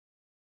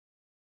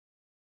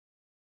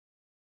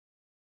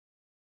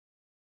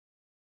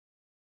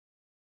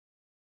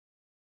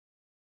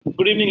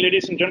Good evening,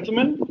 ladies and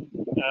gentlemen.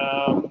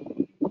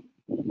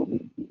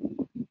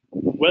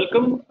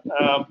 Welcome.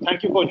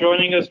 Thank you for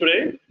joining us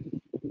today.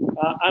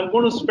 I'm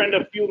going to spend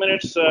a few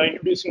minutes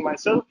introducing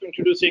myself,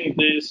 introducing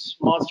this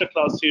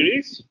masterclass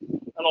series,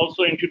 and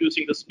also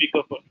introducing the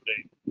speaker for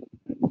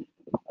today.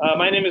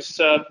 My name is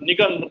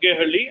Nigam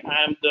Nuggehalli.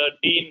 I am the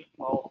Dean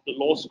of the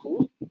Law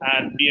School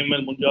at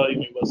BML Munjal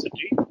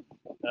University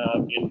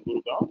in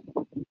Gurugram.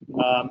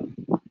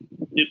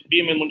 The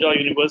BML Munjal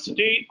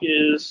University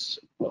is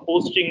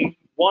hosting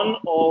one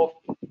of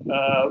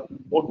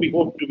what we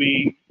hope to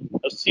be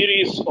a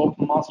series of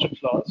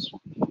masterclass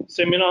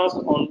seminars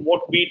on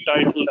what we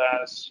titled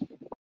as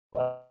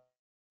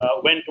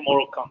When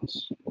Tomorrow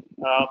Comes.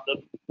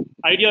 The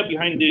idea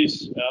behind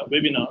these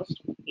webinars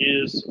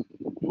is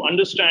to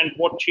understand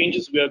what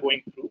changes we are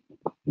going through,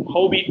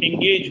 how we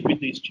engage with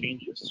these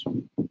changes,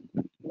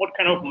 what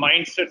kind of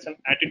mindsets and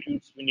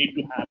attitudes we need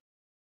to have.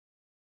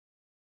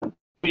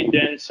 We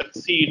then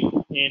succeed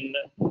in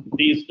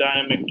these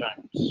dynamic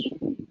times.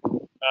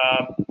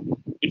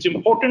 It's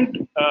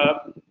important,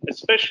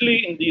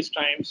 especially in these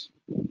times,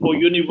 for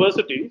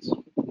universities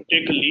to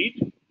take a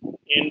lead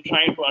in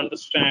trying to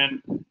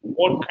understand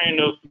what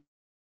kind of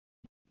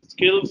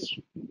skills,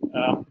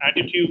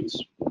 attitudes,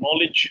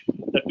 knowledge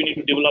that we need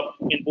to develop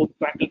in both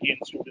faculty and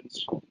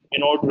students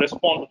in order to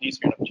respond to these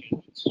kind of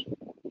changes.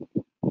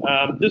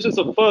 This is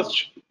the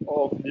first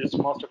of these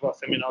masterclass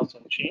seminars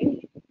on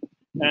change,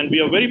 and we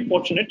are very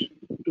fortunate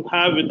to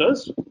have with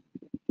us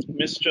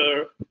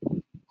Mr.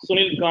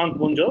 Sunil Kant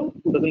Munjal,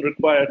 who doesn't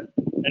require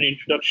an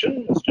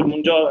introduction. Mr.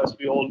 Munjal, as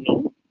we all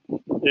know,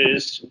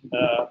 is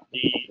the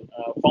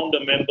founder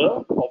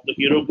member of the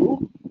Hero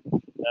Group.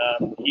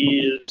 He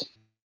is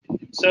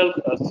himself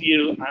a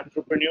serial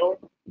entrepreneur,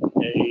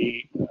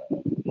 a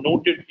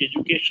noted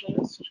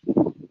educationalist,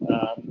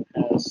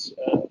 has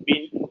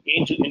been an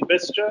angel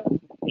investor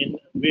in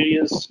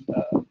various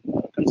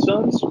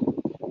concerns,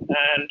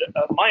 and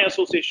my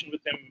association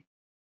with him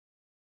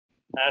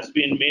has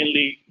been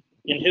mainly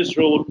in his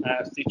role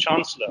as the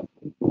Chancellor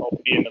of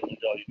BML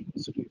Munjal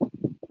University.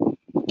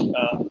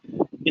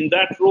 In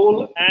that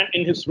role and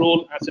in his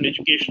role as an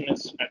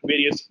educationist at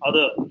various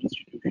other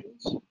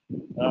institutions,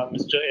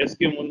 Mr.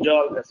 S.K.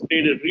 Munjal has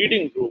played a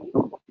leading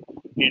role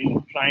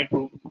in trying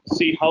to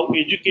see how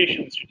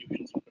education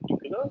institutions in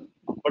particular,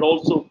 but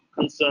also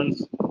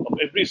concerns of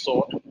every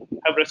sort,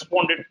 have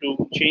responded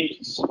to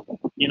changes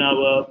in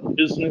our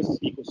business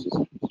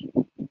ecosystems.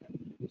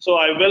 So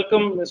I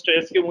welcome Mr.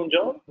 S.K.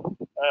 Munjal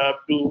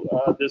to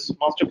this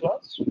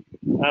masterclass.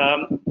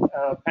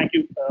 Thank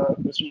you,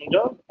 Mr.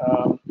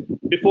 Munjal.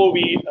 Before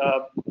we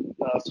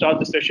start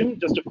the session,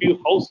 just a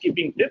few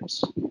housekeeping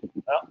tips.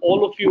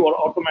 All of you are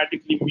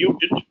automatically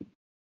muted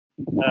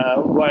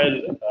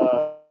while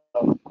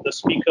the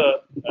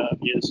speaker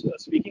is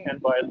speaking and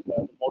while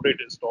the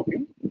moderator is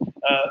talking.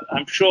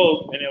 I'm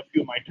sure many of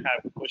you might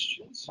have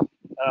questions.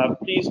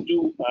 Please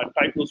do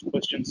type those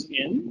questions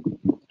in,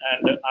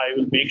 and I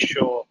will make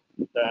sure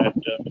that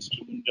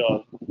Mr.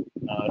 Munjal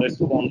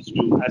responds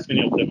to as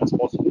many of them as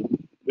possible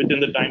within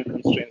the time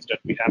constraints that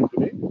we have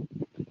today.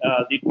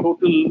 The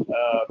total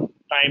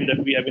time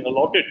that we have been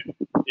allotted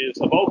is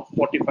about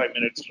 45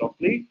 minutes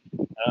roughly,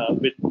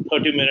 with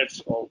 30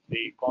 minutes of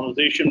the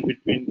conversation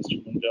between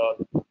Mr.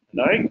 Munjal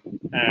and I,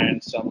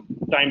 and some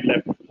time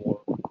left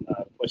for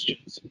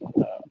questions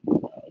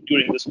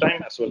during this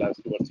time as well as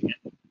towards the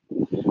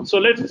end. So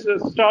let's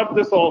start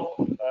this off.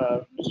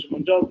 Mr.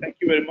 Munjal, thank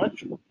you very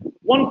much.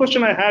 One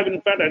question I have, in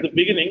fact, at the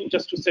beginning,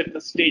 just to set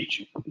the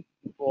stage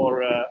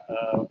for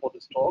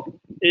this talk,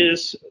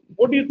 is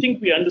what do you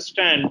think we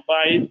understand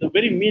by the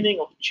very meaning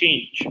of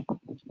change?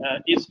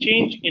 Is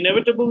change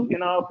inevitable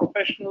in our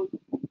professional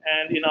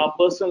and in our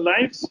personal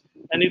lives?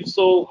 And if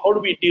so, how do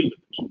we deal with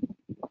it?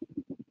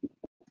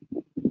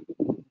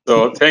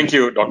 So thank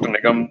you, Dr.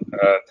 Nigam.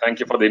 Thank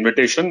you for the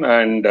invitation,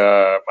 and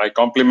my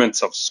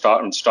compliments of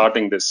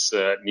starting this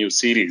new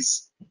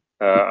series.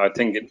 I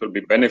think it will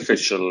be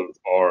beneficial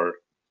for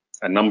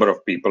a number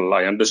of people.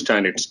 I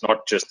understand it's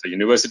not just the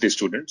university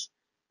students,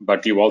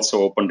 but you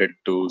also opened it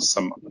to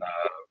some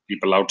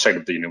people outside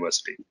of the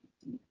university.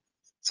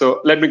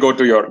 So let me go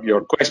to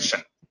your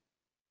question.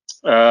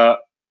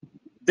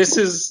 This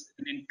is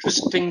an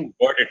interesting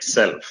word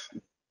itself.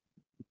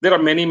 There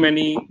are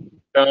many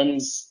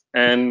terms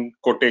and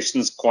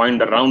quotations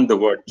coined around the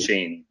word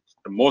change.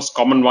 The most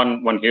common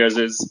one hears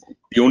is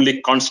the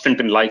only constant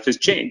in life is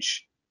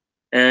change.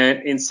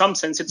 And in some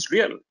sense, it's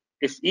real.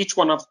 If each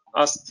one of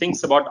us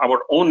thinks about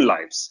our own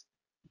lives,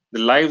 the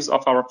lives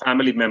of our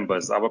family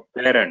members, our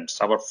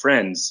parents, our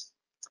friends,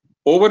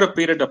 over a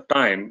period of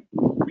time,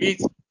 we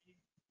see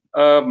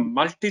a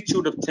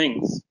multitude of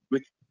things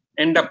which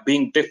end up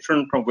being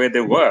different from where they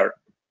were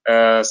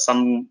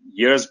some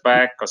years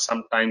back, or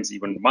sometimes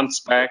even months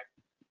back,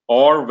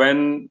 or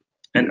when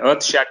an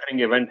earth-shattering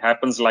event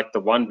happens like the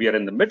one we are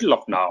in the middle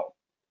of now,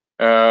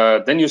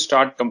 then you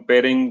start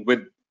comparing with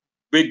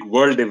big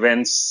world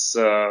events.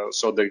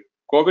 So the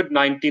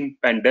COVID-19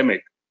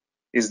 pandemic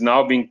is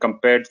now being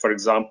compared, for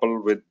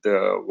example, with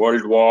the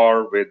World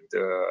War, with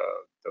the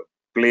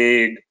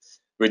plague,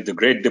 with the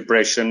Great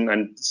Depression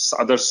and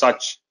other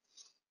such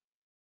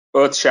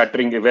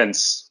earth-shattering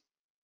events.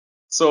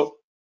 So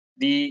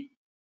the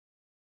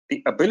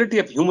ability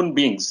of human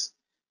beings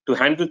to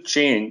handle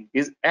change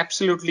is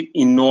absolutely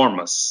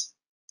enormous.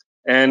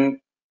 And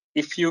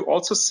if you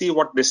also see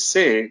what they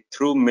say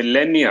through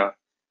millennia,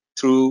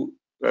 through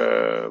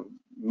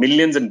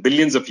millions and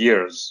billions of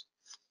years,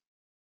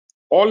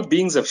 all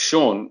beings have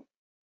shown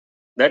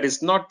that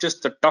it's not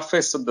just the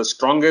toughest or the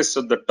strongest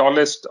or the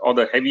tallest or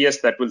the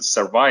heaviest that will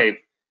survive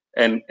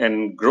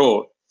and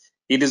grow.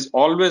 It is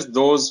always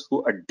those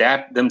who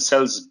adapt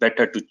themselves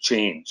better to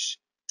change.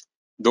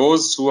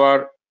 Those who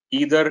are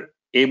either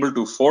able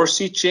to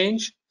foresee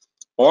change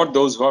or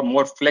those who are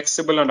more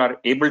flexible and are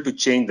able to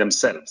change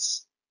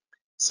themselves.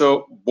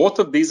 So both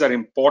of these are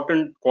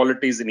important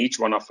qualities in each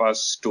one of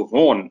us to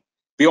hone.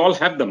 We all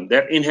have them.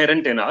 They're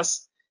inherent in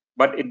us,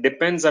 but it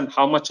depends on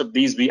how much of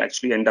these we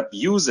actually end up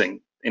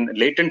using. In a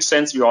latent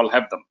sense, we all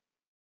have them.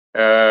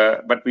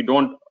 But we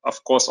don't,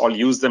 of course, all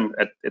use them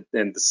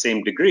in the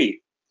same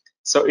degree.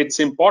 So it's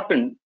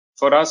important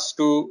for us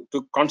to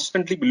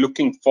constantly be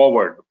looking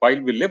forward while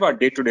we live our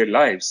day-to-day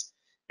lives.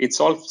 It's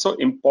also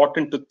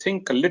important to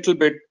think a little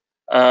bit,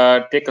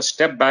 take a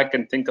step back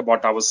and think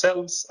about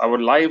ourselves, our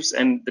lives,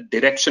 and the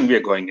direction we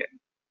are going in.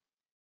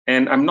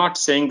 And I'm not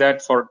saying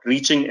that for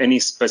reaching any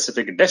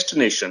specific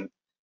destination,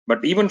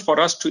 but even for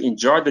us to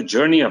enjoy the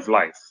journey of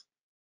life,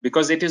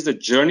 because it is the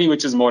journey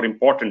which is more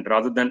important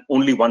rather than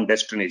only one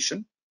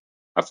destination.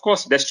 Of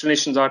course,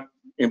 destinations are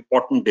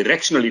important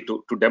directionally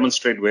to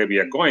demonstrate where we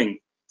are going,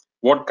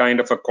 what kind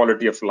of a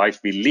quality of life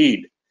we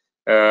lead,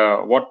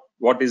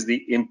 what is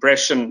the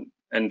impression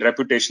and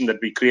reputation that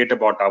we create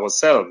about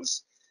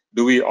ourselves.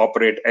 Do we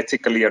operate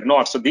ethically or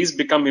not? So these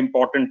become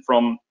important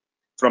from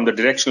the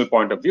directional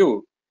point of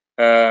view.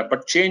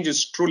 But change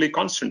is truly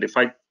constant. If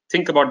I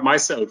think about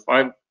myself,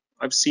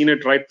 I've seen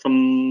it right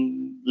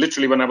from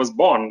literally when I was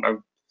born.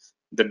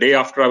 The day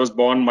after I was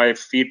born, my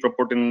feet were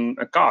put in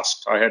a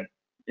cast. I had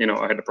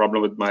a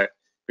problem with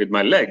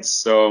my legs.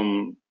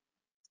 So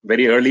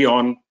very early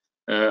on,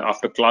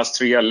 after class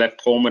 3, I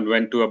left home and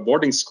went to a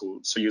boarding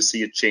school. So you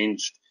see a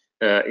change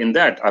in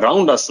that.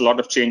 Around us, a lot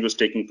of change was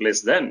taking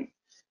place then.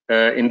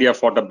 India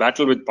fought a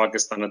battle with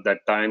Pakistan at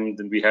that time.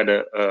 Then we had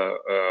a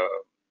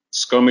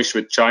skirmish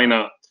with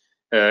China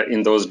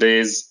in those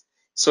days.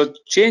 So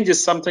change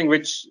is something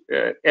which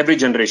every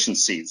generation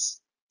sees.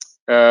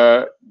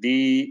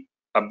 The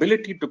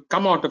ability to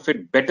come out of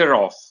it better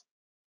off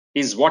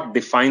is what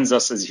defines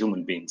us as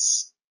human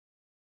beings.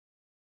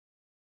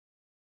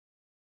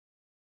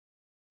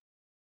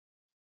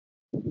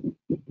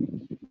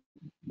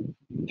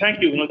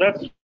 Thank you.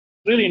 That's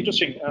really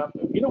interesting.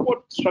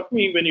 What struck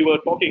me when you were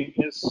talking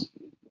is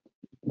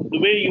the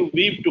way you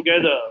weave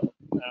together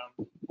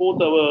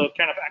both our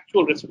kind of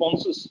actual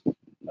responses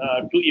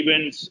to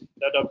events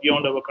that are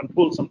beyond our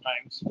control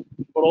sometimes,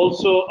 but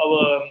also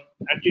our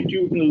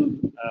attitudes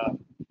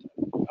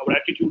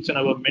and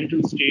our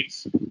mental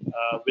states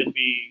when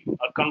we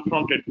are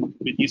confronted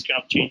with these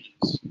kind of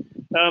changes.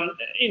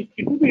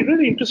 It would be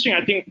really interesting,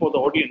 I think, for the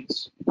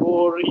audience,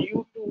 for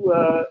you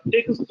to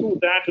take us through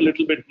that a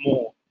little bit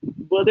more.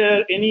 Were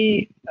there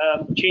any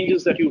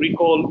changes that you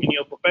recall in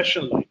your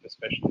professional life,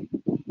 especially?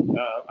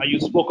 You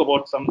spoke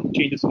about some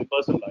changes in your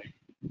personal life.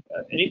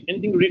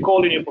 Anything to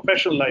recall in your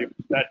professional life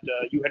that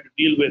you had to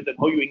deal with, and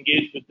how you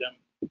engaged with them,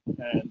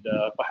 and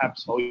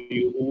perhaps how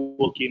you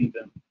overcame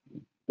them?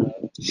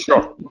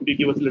 Sure. Could you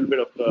give us a little bit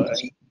of?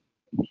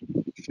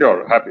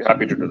 Sure,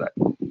 happy to do that.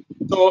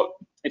 So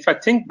if I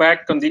think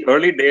back on the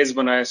early days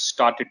when I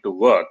started to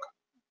work,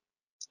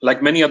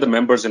 like many other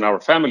members in our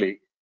family,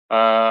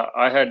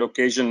 I had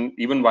occasion,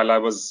 even while I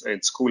was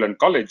in school and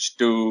college,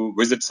 to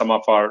visit some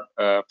of our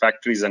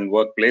factories and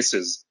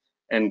workplaces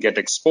and get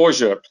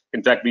exposure.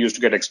 In fact, we used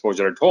to get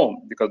exposure at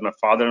home because my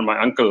father and my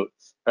uncle,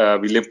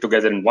 we lived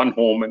together in one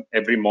home, and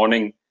every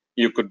morning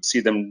you could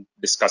see them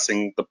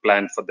discussing the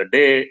plan for the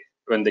day.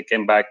 When they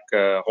came back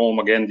home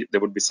again,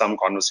 there would be some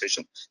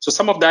conversation. So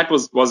some of that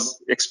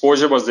was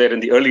exposure was there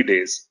in the early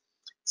days.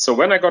 So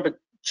when I got a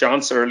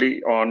chance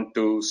early on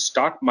to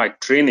start my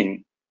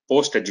training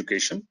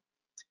post-education,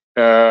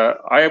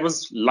 I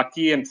was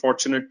lucky and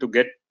fortunate to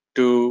get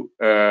to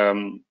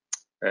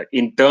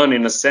intern,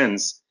 in a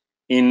sense,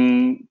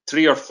 in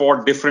 3 or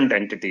 4 different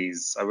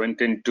entities. I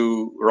went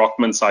into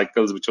Rockman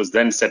Cycles, which was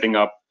then setting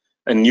up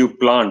a new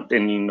plant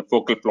in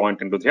focal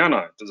point in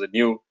Ludhiana. It was a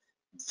new,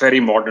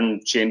 very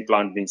modern chain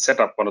plant being set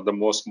up, one of the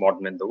most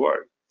modern in the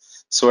world.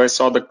 So I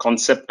saw the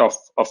concept of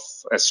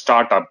a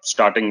startup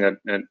starting a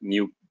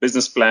new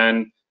business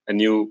plan, a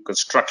new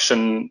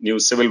construction, new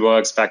civil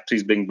works,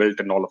 factories being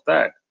built, and all of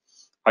that.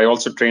 I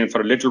also trained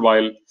for a little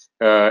while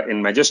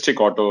in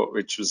Majestic Auto,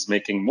 which was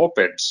making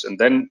mopeds. And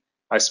then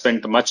I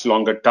spent a much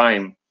longer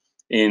time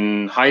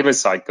in Highway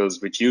Cycles,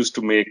 which used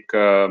to make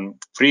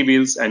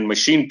freewheels and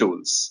machine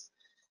tools.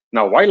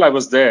 Now, while I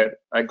was there,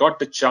 I got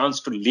the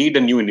chance to lead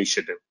a new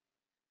initiative.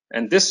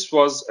 And this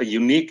was a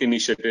unique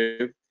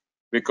initiative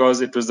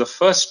because it was the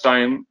first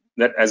time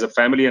that as a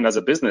family and as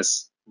a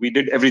business, we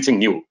did everything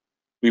new.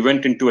 we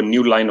went into a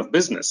new line of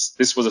business.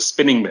 This was a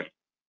spinning mill.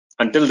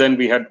 Until then,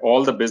 we had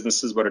all the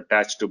businesses were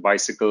attached to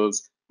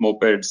bicycles,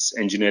 mopeds,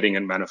 engineering,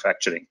 and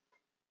manufacturing.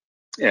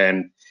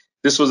 And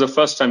this was the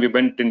first time we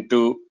went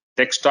into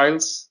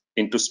textiles,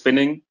 into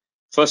spinning.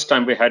 First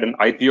time we had an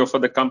IPO for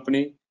the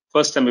company.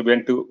 First time we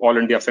went to all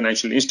India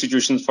financial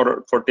institutions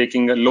for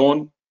taking a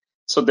loan.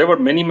 So there were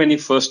many, many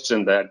firsts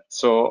in that.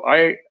 So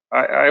I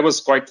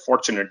was quite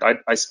fortunate.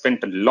 I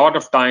spent a lot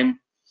of time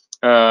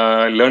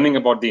learning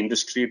about the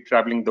industry,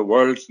 traveling the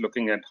world,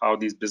 looking at how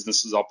these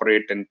businesses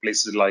operate in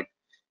places like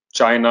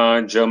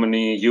China,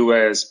 Germany,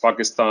 US,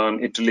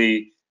 Pakistan,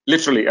 Italy,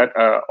 literally at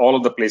all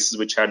of the places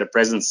which had a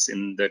presence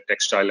in the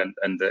textile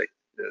and the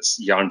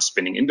yarn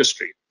spinning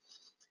industry.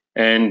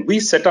 And we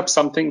set up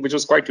something which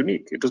was quite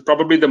unique. It was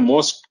probably the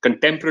most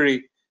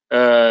contemporary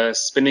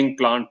spinning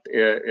plant,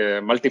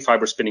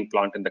 multi-fiber spinning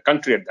plant in the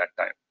country at that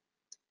time.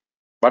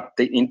 But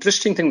the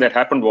interesting thing that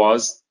happened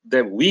was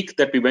the week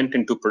that we went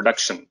into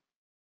production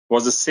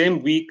was the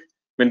same week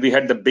when we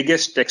had the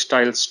biggest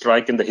textile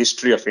strike in the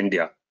history of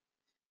India.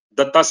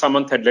 Datta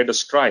Samant had led a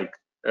strike,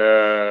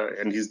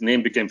 and his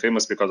name became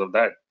famous because of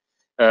that,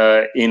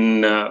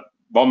 in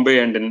Bombay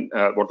and in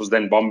what was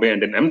then Bombay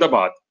and in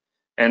Ahmedabad.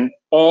 And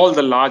all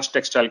the large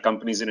textile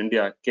companies in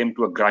India came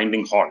to a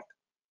grinding halt.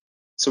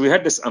 So we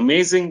had this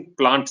amazing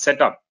plant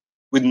set up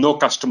with no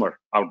customer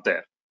out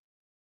there.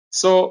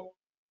 So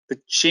the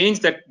change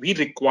that we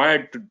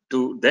required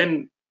to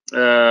then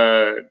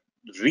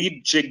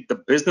rejig the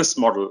business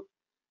model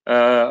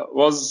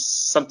was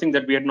something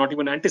that we had not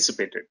even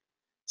anticipated.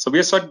 So we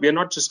are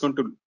not just going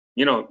to,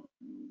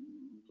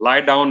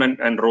 lie down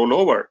and roll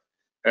over.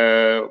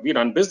 We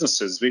run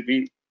businesses.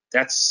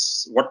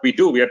 That's what we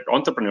do. We are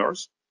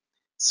entrepreneurs.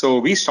 So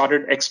we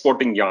started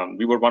exporting yarn.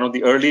 We were one of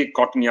the early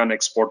cotton yarn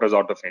exporters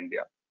out of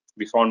India.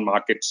 We found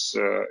markets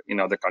in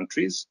other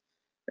countries,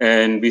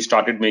 and we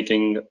started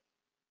making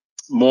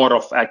more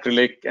of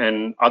acrylic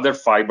and other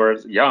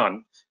fibers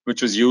yarn,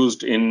 which was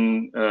used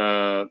in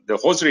the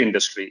hosiery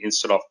industry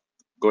instead of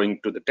going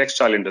to the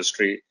textile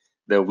industry,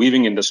 the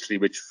weaving industry,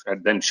 which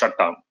had then shut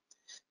down.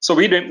 So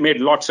we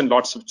made lots and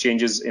lots of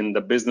changes in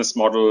the business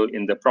model,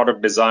 in the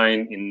product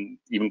design,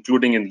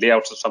 including in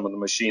layouts of some of the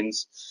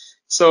machines.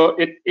 So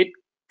it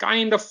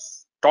kind of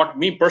taught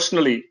me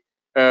personally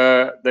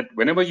that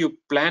whenever you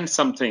plan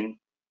something,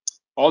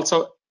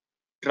 also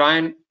try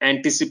and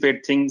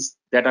anticipate things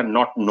that are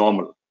not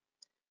normal.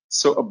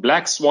 So a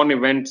black swan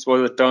event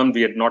was a term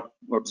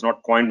was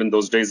not coined in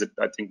those days.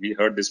 I think we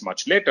heard this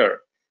much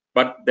later,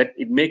 but that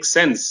it makes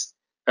sense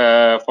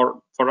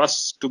for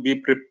us to be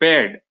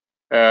prepared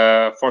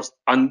for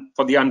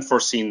the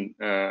unforeseen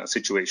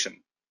situation.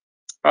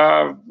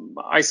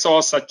 I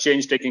saw such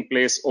change taking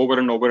place over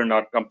and over in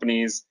our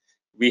companies.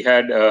 We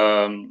had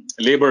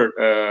labor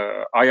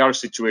IR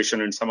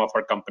situation in some of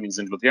our companies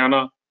in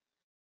Ludhiana,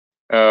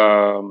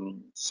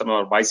 some of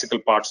our bicycle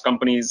parts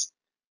companies.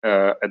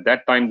 At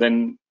that time,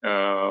 then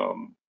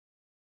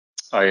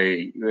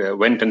I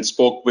went and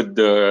spoke with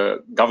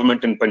the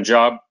government in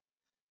Punjab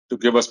to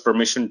give us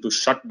permission to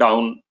shut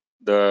down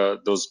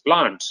those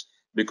plants,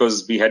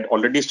 because we had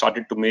already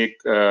started to make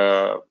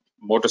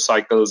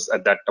motorcycles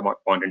at that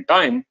point in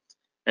time,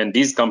 and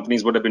these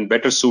companies would have been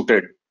better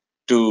suited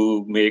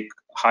to make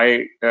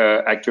high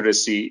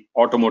accuracy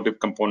automotive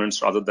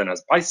components rather than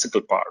as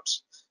bicycle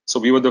parts. So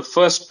we were the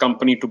first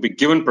company to be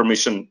given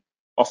permission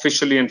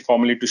officially and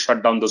formally to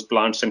shut down those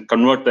plants and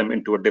convert them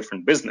into a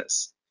different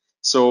business.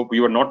 So we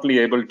were not only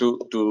able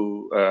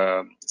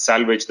to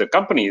salvage the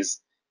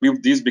companies,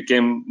 these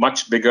became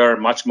much bigger,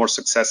 much more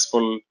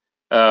successful,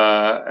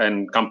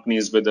 and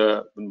companies with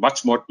a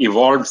much more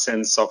evolved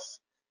sense of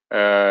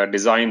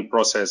design,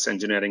 process,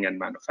 engineering, and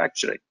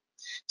manufacturing.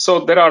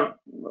 So there are,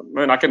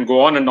 I can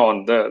go on and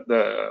on.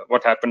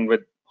 What happened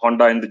with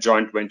Honda in the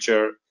joint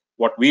venture,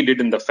 what we did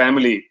in the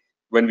family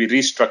when we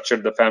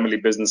restructured the family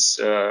business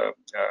 2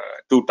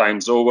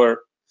 times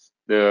over.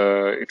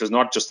 It was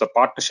not just the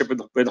partnership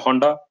with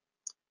Honda,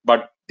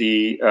 but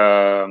the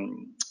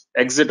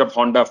exit of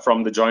Honda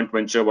from the joint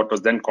venture, what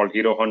was then called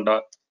Hero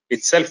Honda,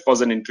 itself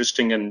was an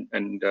interesting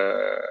and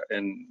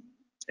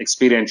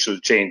experiential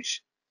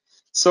change.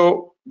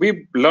 So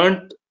we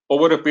learned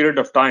over a period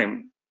of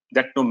time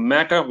that no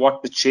matter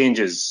what the change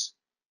is,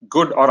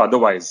 good or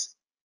otherwise,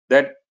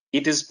 that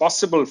it is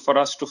possible for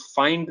us to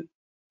find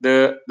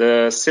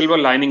the silver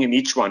lining in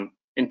each one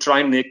and try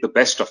and make the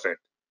best of it.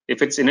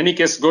 If it's in any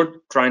case good,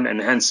 try and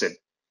enhance it.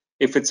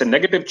 If it's a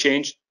negative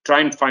change, try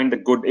and find the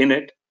good in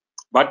it,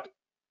 but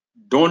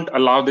don't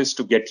allow this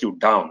to get you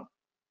down.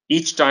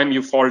 Each time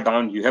you fall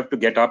down, you have to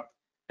get up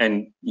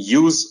and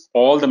use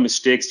all the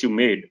mistakes you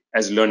made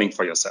as learning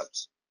for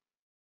yourselves.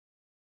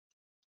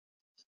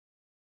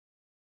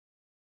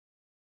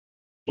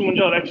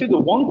 Munjal, actually, the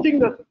one thing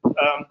that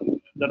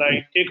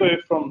I take away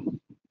from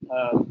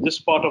this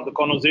part of the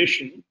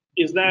conversation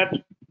is that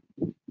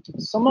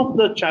some of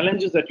the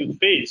challenges that you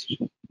faced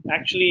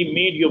actually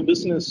made your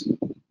business,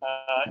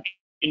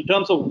 in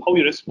terms of how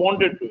you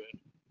responded to it,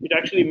 it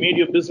actually made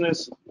your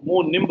business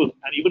more nimble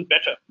and even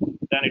better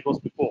than it was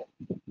before.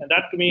 And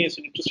that to me is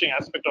an interesting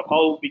aspect of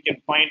how we can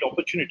find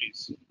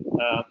opportunities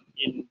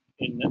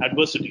in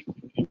adversity.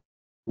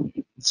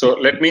 So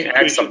let me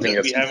add something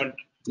that we else. haven't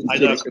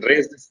If you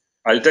raise this,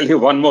 I'll tell you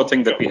one more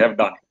thing that we have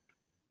done.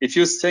 If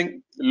you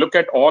look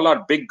at all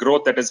our big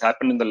growth that has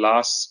happened in the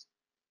last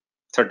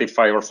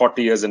 35 or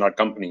 40 years in our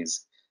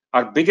companies,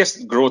 our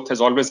biggest growth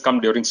has always come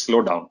during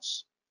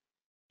slowdowns.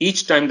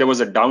 Each time there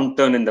was a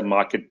downturn in the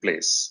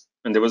marketplace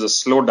and there was a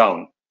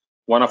slowdown,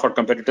 one of our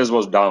competitors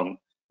was down,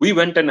 we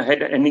went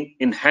ahead and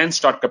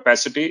enhanced our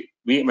capacity.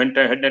 We went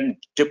ahead and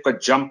took a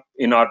jump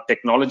in our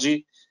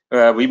technology.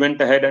 We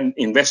went ahead and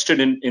invested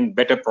in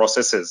better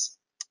processes,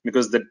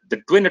 because the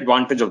twin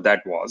advantage of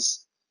that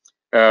was,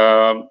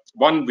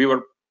 one,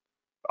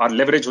 our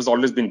leverage was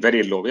always been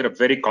very low. We're a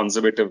very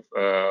conservative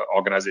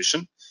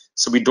organization.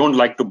 So we don't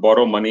like to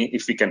borrow money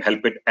if we can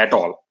help it at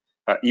all.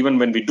 Even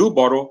when we do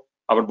borrow,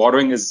 our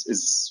borrowing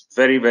is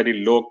very, very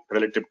low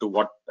relative to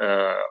what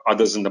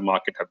others in the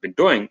market have been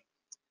doing.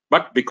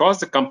 But because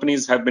the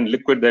companies have been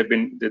liquid,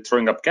 they're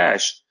throwing up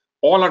cash,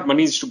 all our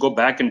money is to go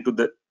back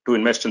to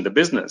invest in the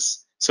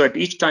business. So at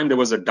each time there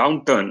was a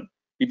downturn,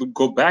 we would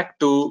go back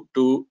to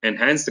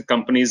enhance the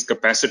company's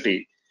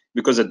capacity,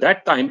 because at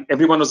that time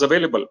everyone was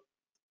available.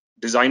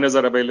 Designers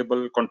are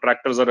available,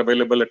 contractors are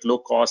available at low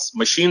cost,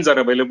 machines are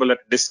available at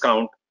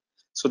discount,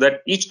 so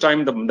that each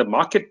time the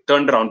market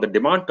turned around, the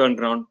demand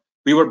turned around,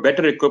 we were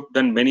better equipped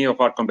than many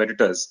of our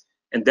competitors.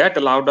 And that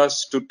allowed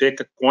us to take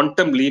a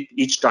quantum leap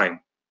each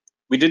time.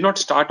 We did not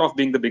start off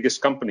being the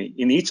biggest company.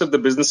 In each of the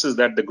businesses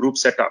that the group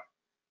set up,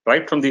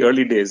 right from the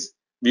early days,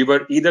 we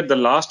were either the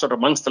last or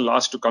amongst the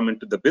last to come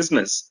into the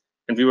business.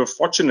 And we were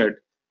fortunate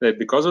that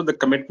because of the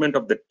commitment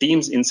of the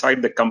teams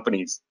inside the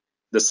companies,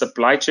 the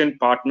supply chain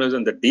partners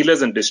and the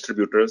dealers and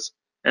distributors,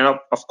 and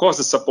of course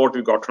the support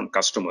we got from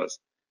customers,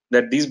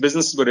 that these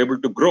businesses were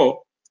able to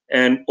grow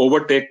and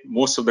overtake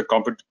most of the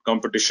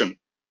competition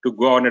to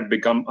go on and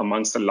become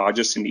amongst the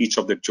largest in each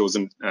of their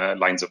chosen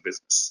lines of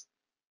business.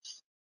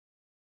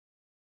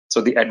 So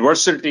the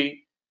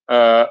adversity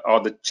or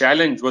the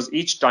challenge was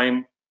each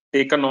time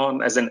taken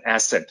on as an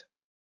asset.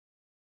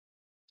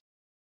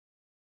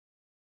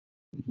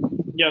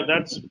 Yeah,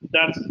 that's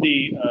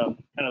the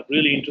kind of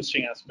really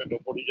interesting aspect of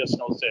what you just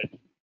now said.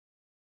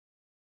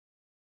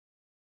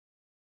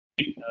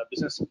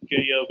 Business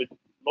career with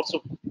lots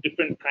of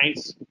different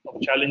kinds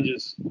of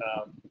challenges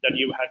that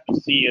you had to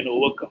see and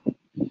overcome.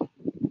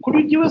 Could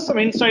you give us some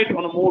insight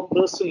on a more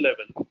personal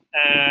level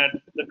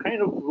and the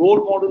kind of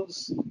role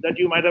models that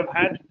you might have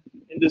had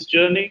in this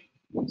journey?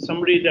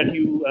 Somebody that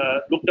you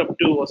looked up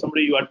to, or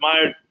somebody you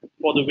admired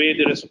for the way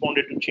they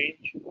responded to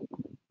change?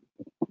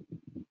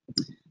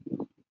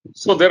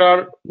 So there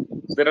are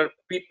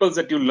people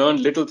that you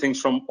learn little things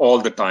from all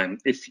the time,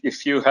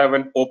 if you have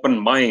an open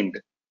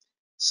mind.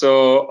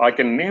 So I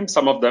can name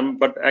some of them,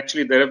 but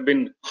actually there have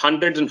been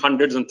hundreds and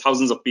hundreds and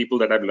thousands of people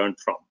that I've learned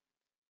from.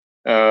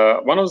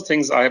 One of the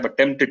things I have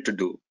attempted to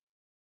do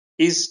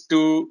is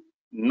to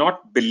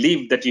not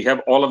believe that you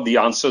have all of the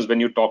answers when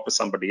you talk to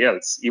somebody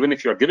else. Even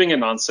if you're giving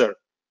an answer,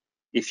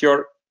 if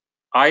your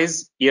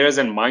eyes, ears,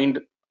 and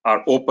mind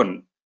are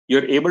open,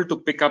 you're able to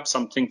pick up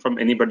something from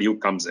anybody who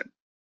comes in.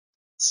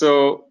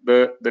 So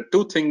the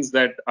two things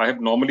that I have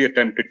normally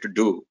attempted to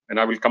do, and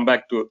I will come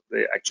back to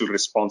the actual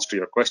response to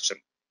your question,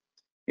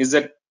 is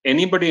that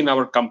anybody in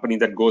our company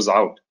that goes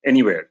out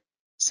anywhere,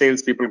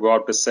 sales people go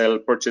out to sell,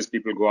 purchase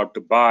people go out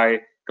to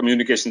buy,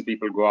 communication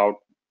people go out,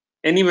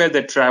 anywhere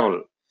they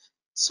travel.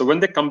 So when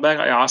they come back,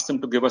 I ask them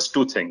to give us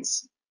two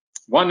things.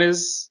 One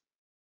is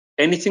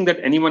anything that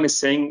anyone is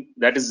saying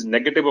that is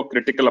negative or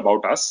critical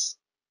about us,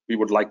 we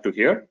would like to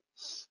hear.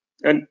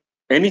 And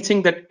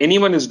anything that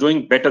anyone is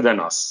doing better than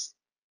us,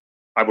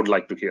 I would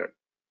like to hear.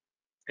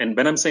 And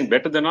when I'm saying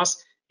better than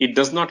us, it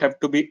does not have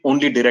to be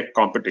only direct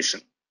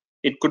competition.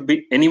 It could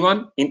be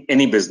anyone in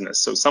any business.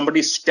 So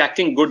somebody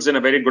stacking goods in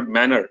a very good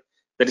manner,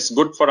 that is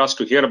good for us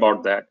to hear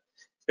about that.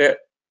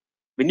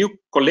 When you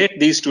collate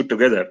these two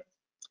together,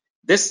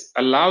 this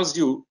allows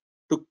you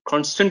to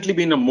constantly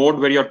be in a mode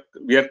where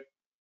we are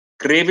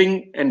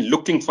craving and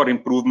looking for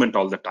improvement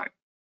all the time.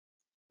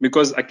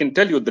 Because I can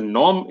tell you the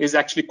norm is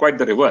actually quite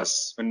the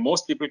reverse. When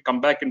most people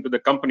come back into the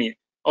company,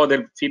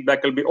 their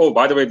feedback will be,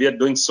 by the way, we are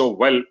doing so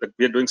well, that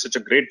we are doing such a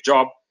great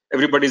job.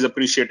 Everybody's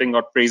appreciating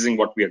or praising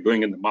what we are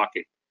doing in the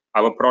market.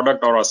 Our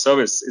product or our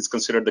service is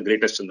considered the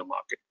greatest in the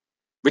market,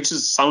 which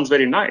sounds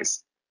very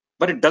nice,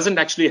 but it doesn't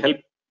actually help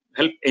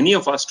any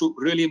of us to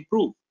really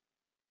improve.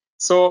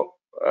 So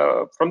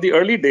from the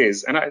early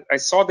days, and I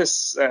saw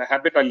this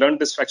habit, I learned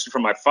this actually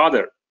from my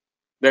father,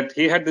 that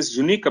he had this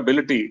unique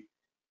ability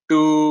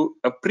to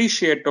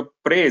appreciate or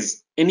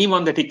praise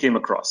anyone that he came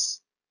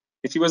across.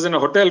 If he was in a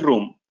hotel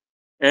room,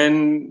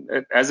 and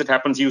as it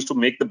happens, he used to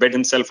make the bed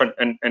himself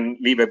and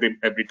leave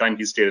every time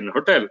he stayed in a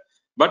hotel.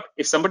 But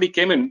if somebody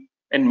came in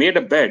and made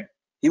a bed,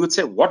 he would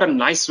say, what a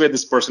nice way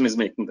this person is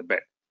making the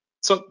bed.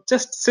 So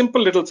just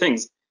simple little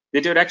things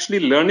that you're actually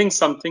learning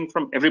something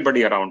from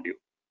everybody around you.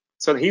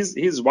 So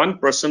he's one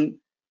person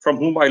from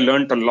whom I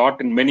learned a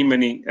lot in many,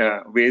 many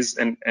ways.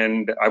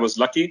 And I was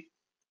lucky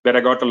that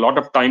I got a lot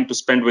of time to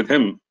spend with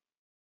him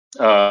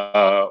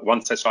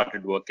once I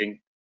started working.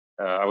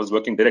 I was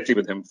working directly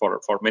with him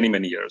for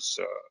many years.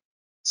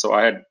 So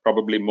I had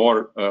probably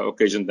more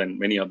occasion than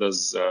many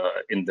others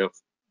in the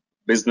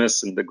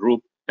business, in the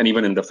group, and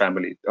even in the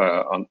family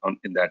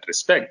in that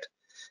respect.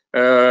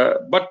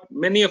 But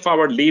many of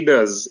our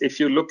leaders, if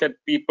you look at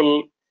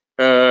people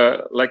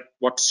like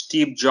what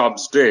Steve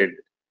Jobs did,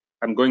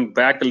 I'm going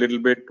back a little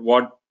bit,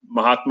 what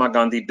Mahatma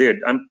Gandhi did.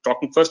 I'm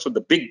talking first of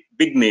the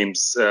big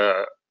names,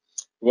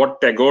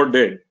 what Tagore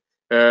did.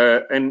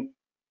 And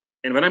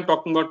when I'm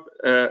talking about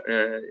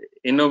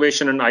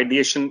innovation and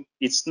ideation,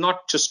 it's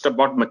not just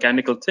about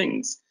mechanical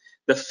things.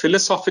 The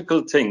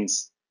philosophical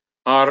things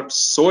are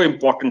so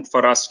important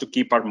for us to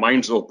keep our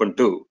minds open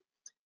to.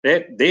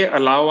 They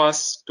allow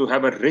us to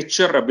have a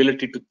richer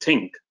ability to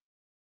think,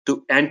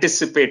 to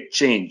anticipate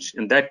change.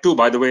 And that too,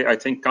 by the way, I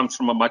think comes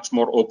from a much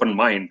more open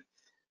mind.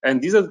 And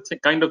these are the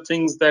kind of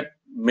things that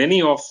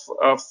many of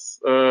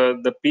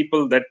the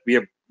people that we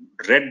have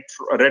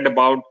read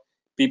about,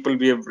 people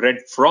we have read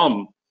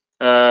from,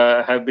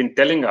 have been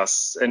telling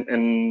us.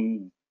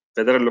 And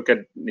whether I look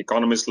at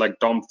economists like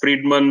Tom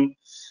Friedman,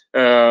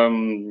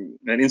 and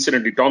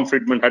incidentally, Tom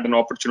Friedman had an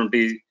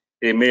opportunity.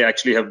 He may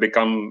actually have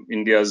become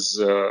India's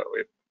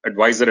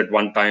advisor at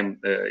one time.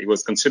 He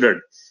was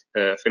considered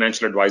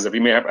financial advisor.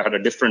 We may have had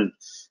a different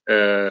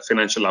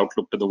financial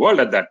outlook to the world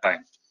at that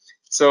time.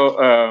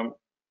 So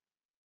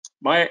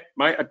my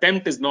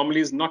attempt is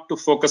normally not to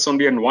focus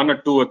only on one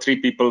or two or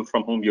three people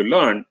from whom you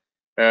learn,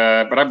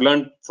 but I've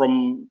learned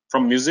from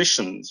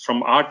musicians,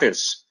 from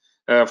artists,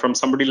 from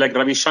somebody like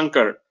Ravi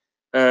Shankar.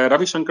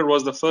 Ravi Shankar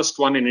was the first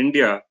one in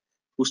India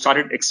who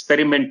started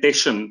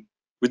experimentation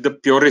with the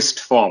purest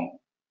form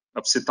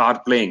of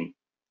sitar playing.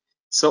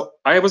 So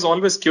I was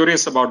always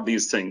curious about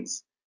these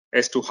things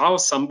as to how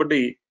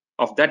somebody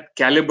of that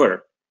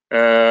caliber,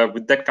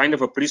 with that kind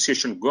of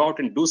appreciation, go out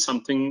and do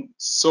something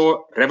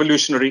so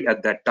revolutionary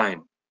at that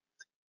time.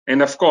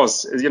 And of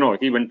course, you know,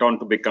 he went on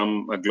to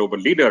become a global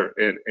leader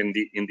in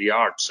the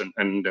arts,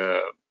 and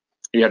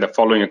he had a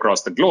following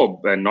across the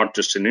globe, and not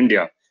just in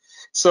India.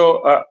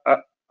 So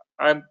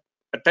I've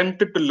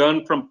attempted to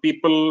learn from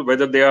people,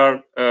 whether they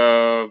are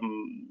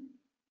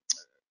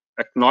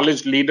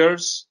acknowledged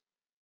leaders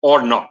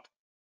or not.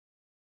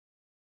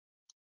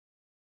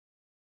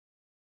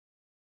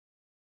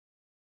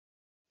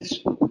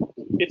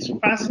 It's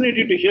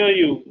fascinating to hear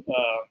you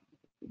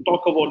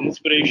talk about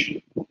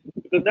inspiration,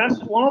 because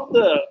that's one of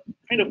the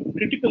kind of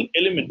critical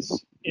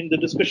elements in the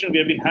discussion we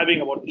have been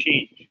having about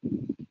change.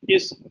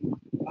 Is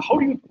how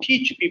do you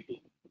teach people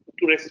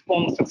to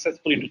respond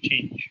successfully to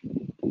change?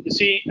 You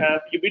see,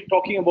 you've been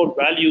talking about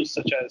values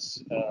such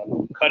as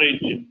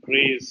courage and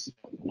grace,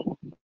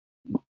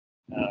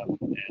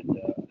 and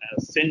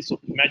a sense of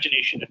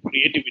imagination and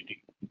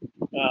creativity.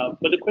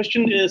 But the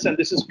question is, and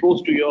this is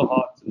close to your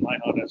heart and my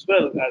heart as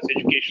well as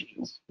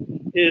educationists,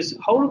 is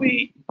how do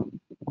we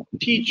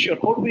teach, or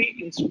how do we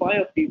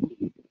inspire people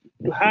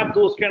to have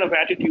those kind of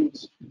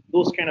attitudes,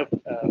 those kind of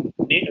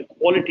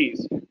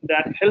qualities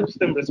that helps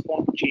them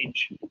respond to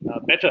change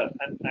better,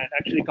 and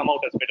actually come out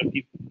as better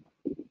people?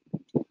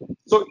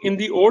 So in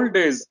the old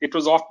days, it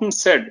was often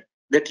said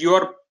that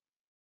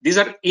these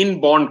are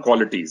inborn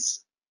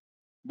qualities.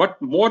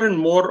 But more and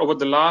more over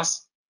the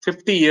last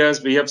 50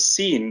 years, we have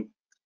seen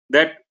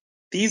that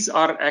these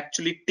are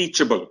actually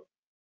teachable.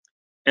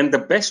 And the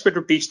best way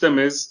to teach them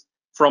is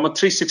from a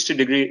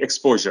 360-degree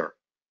exposure.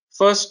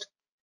 First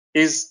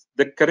is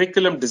the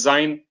curriculum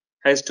design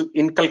has to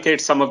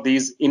inculcate some of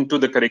these into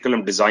the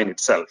curriculum design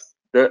itself.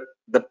 The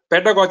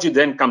pedagogy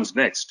then comes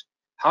next.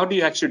 How do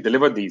you actually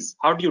deliver these?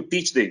 How do you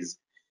teach these?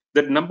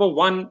 The number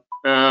one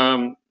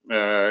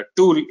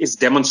tool is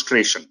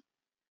demonstration.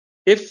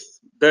 If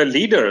the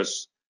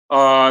leaders,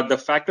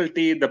 the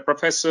faculty, the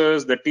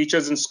professors, the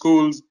teachers in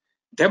schools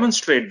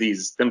demonstrate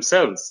these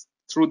themselves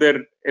through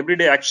their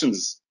everyday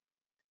actions,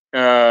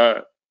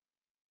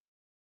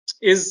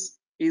 is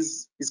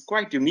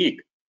quite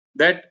unique.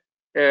 That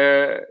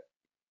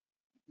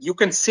you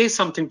can say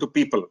something to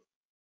people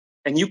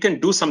and you can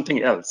do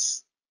something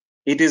else.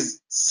 It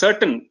is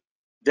certain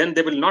then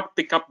they will not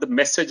pick up the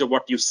message of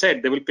what you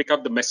said, they will pick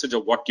up the message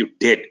of what you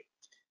did.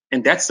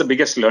 And that's the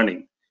biggest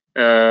learning.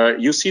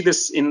 You see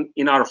this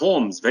in our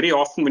homes. Very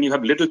often when you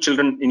have little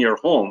children in your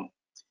home,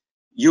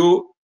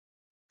 you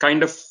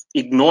kind of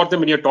ignore them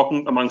when you're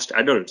talking amongst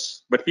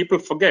adults. But people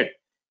forget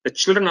that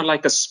children are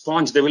like a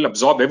sponge. They will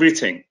absorb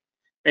everything.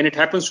 And it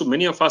happens to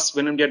many of us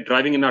when we are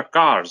driving in our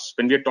cars.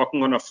 When we are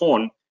talking on a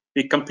phone,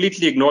 we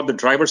completely ignore the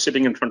driver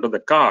sitting in front of the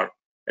car,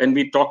 and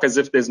we talk as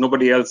if there's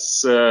nobody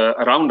else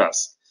around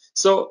us.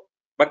 So,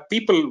 but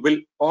people will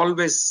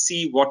always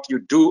see what you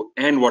do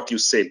and what you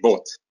say,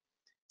 both.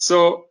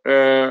 So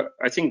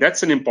I think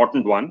that's an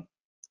important one.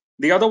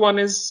 The other one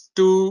is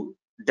to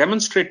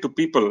demonstrate to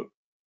people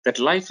that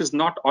life is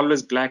not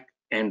always black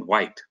and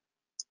white.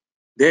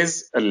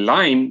 There's a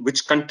line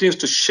which continues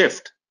to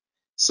shift.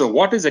 So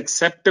what was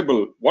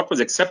acceptable,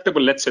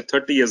 let's say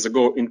 30 years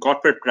ago in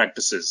corporate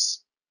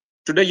practices,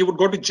 today you would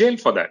go to jail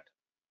for that.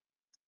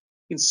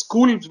 In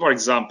schools, for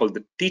example,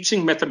 the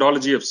teaching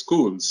methodology of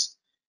schools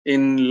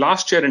in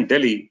last year in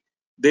Delhi,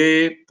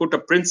 they put a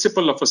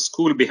principal of a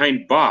school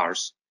behind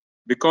bars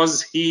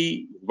because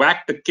he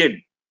whacked a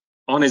kid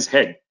on his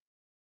head.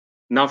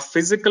 Now,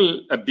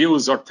 physical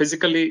abuse or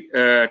physically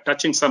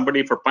touching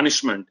somebody for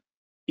punishment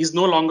is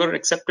no longer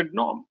accepted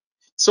norm.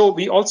 So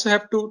we also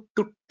have to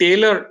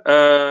tailor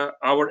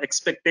our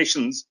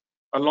expectations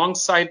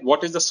alongside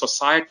what is the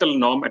societal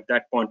norm at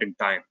that point in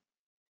time.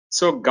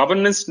 So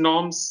governance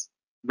norms,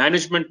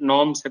 management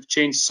norms have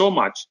changed so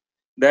much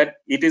that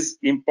it is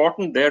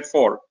important,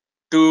 therefore,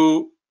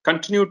 to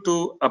continue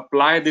to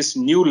apply this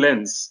new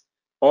lens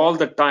all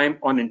the time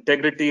on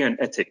integrity and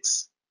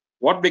ethics.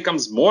 What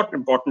becomes more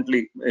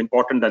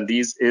important than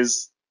these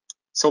is,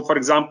 so for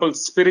example,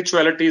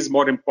 spirituality is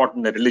more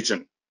important than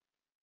religion.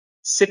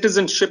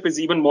 Citizenship is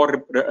even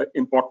more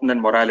important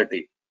than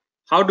morality.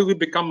 How do we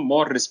become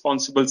more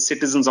responsible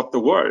citizens of the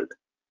world?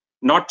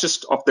 Not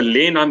just of the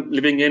lane I'm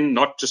living in,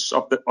 not just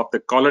of the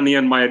colony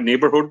and my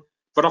neighborhood,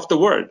 but of the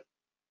world.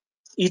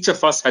 Each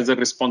of us has a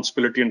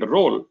responsibility and a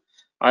role.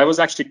 I was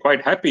actually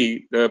quite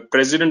happy. The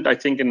president, I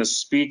think, in a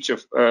speech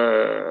of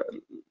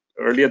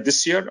earlier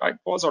this year,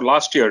 or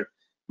last year,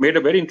 made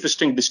a very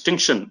interesting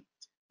distinction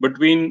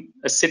between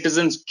a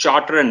citizen's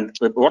charter and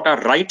what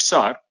our rights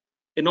are,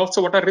 and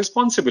also what our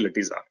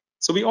responsibilities are.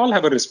 So we all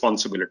have a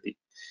responsibility.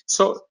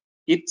 So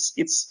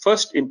it's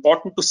first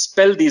important to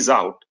spell these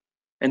out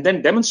and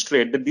then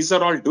demonstrate that these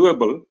are all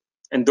doable,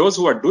 and those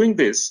who are doing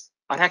this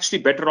are actually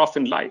better off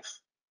in life.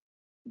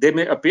 They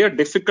may appear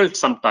difficult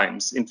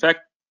sometimes. In fact,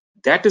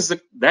 that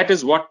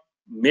is what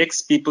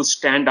makes people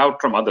stand out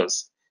from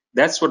others.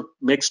 That's what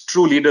makes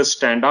true leaders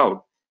stand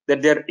out,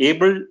 that they're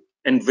able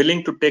and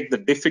willing to take the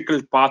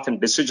difficult path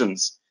and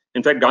decisions.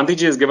 In fact,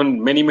 Gandhiji has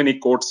given many, many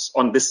quotes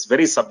on this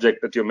very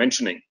subject that you're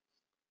mentioning,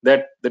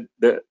 that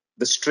the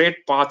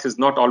straight path is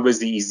not always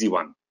the easy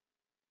one.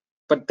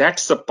 But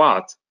that's the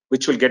path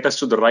which will get us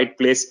to the right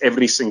place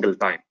every single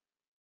time.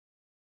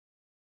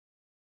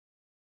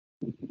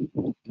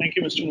 Thank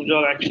you, Mr.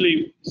 Munjal.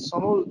 Actually,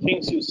 some of the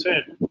things you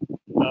said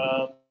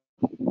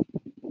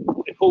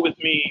echo with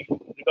me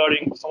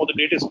regarding some of the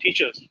greatest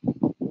teachers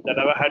that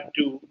I've had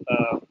to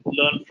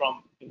learn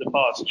from in the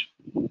past.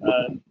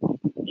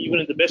 Even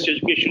in the best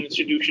education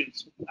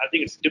institutions, I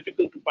think it's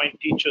difficult to find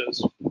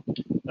teachers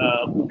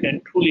who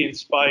can truly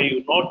inspire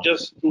you, not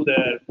just through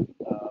their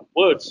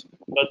words,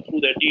 but through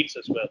their deeds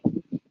as well.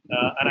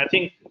 And I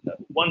think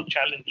one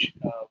challenge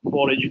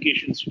for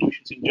education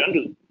institutions in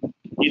general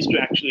is to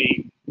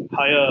actually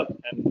hire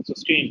and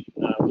sustain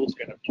those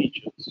kind of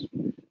teachers.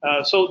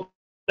 So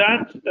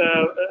that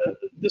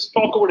this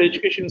talk about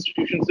education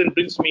institutions then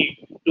brings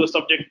me to a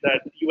subject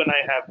that you and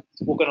I have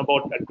spoken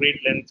about at great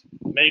length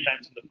many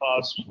times in the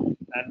past,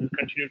 and will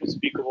continue to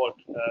speak about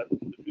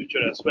in the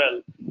future as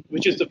well,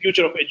 which is the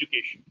future of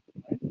education.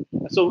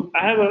 Right? So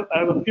I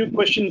have a few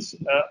questions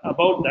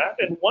about that,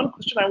 and one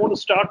question I want to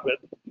start with,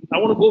 I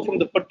want to go from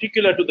the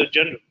particular to the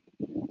general.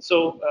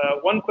 So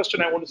one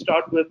question I want to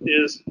start with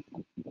is,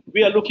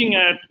 we are looking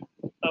at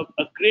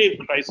a grave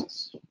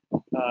crisis,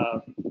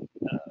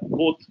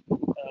 both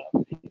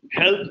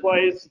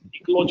health-wise,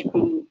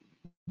 ecological,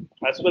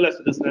 as well as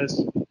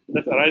business,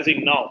 that's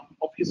arising now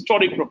of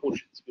historic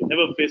proportions. We've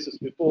never faced this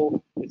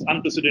before. It's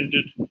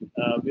unprecedented.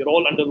 We're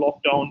all under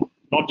lockdown,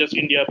 not just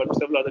India, but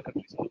several other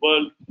countries in the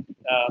world.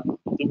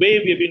 The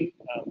way we've been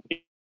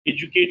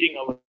educating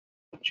our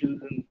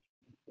children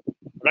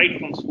right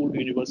from school to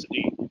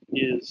university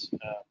is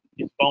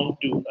bound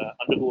to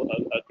undergo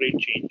a great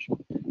change.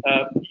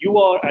 You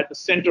are at the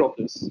center of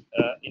this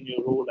in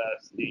your role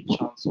as the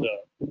Chancellor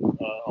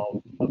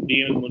of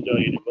DM Munjal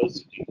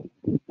University.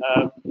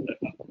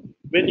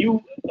 When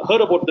you heard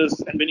about this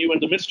and when you were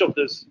in the midst of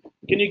this,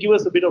 can you give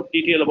us a bit of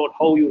detail about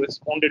how you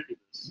responded to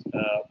this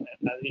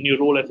in your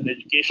role as an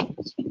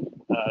educationist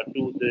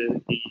to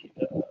the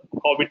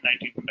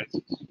COVID-19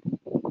 crisis?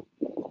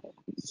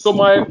 So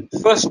my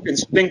first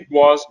instinct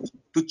was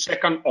to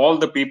check on all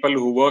the people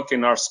who work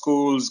in our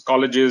schools,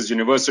 colleges,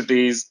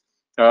 universities.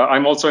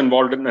 I'm also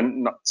involved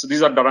in, so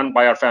these are run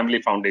by our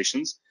family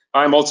foundations.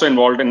 I'm also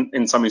involved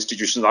in some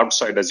institutions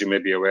outside, as you may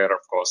be aware,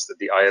 of course,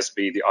 the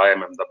ISB, the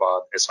IIM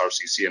Ahmedabad,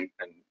 SRCC,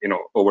 and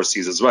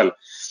overseas as well.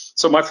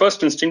 So my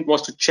first instinct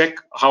was to check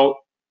how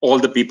all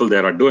the people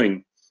there are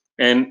doing,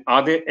 and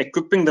are they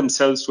equipping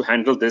themselves to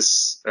handle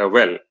this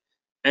well.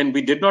 And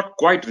we did not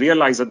quite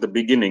realize at the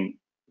beginning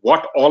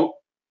what all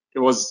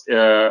was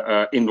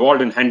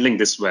involved in handling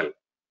this well.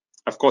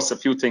 Of course, a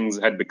few things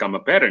had become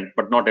apparent,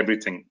 but not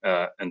everything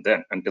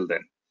until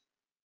then.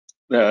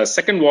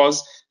 Second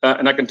was,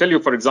 and I can tell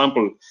you, for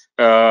example,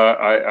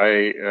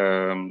 I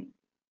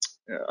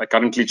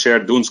currently chair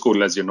Doon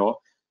School, as you know.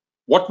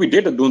 What we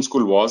did at Doon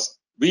School was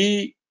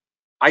we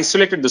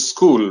isolated the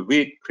school.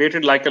 We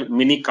created like a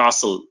mini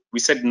castle. We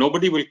said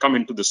nobody will come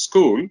into the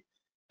school,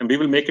 and we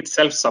will make it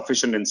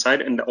self-sufficient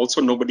inside, and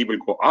also nobody will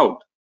go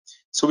out.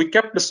 So we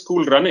kept the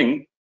school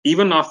running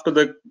even after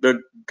the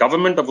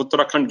government of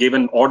Uttarakhand gave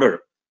an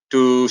order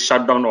to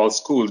shut down all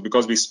schools,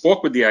 because we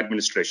spoke with the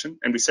administration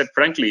and we said,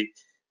 frankly,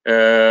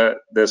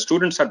 the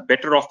students are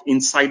better off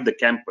inside the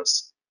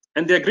campus.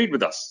 And they agreed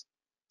with us.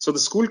 So the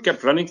school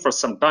kept running for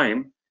some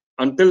time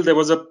until there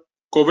was a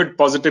COVID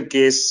positive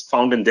case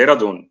found in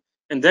Dehradun.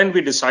 And then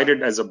we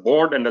decided as a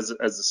board and as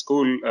a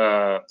school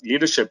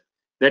leadership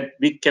that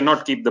we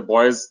cannot keep the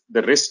boys.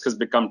 The risk has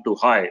become too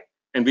high.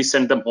 And we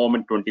sent them home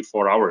in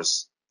 24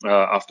 hours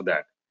after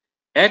that.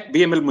 At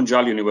BML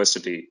Munjal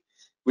University,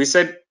 we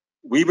said,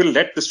 we will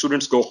let the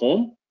students go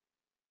home.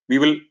 We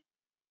will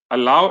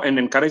allow and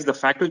encourage the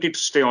faculty to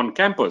stay on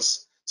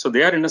campus. So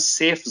they are in a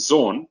safe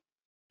zone.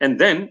 And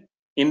then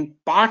in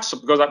parts,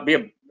 because we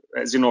are,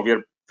 as you know, we are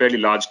a fairly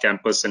large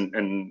campus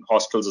and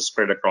hostels are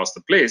spread across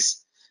the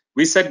place.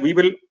 We said we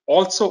will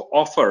also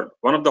offer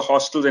one of the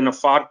hostels in a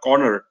far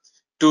corner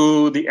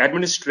to the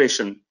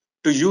administration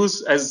to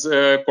use as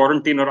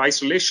quarantine or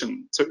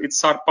isolation. So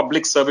it's our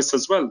public service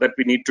as well that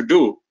we need to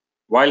do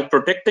while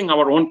protecting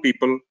our own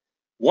people.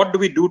 What do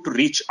we do to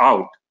reach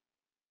out?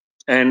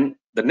 And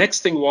the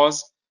next thing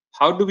was,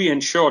 how do we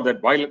ensure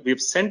that while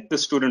we've sent the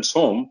students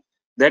home,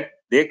 that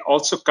they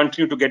also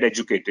continue to get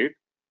educated?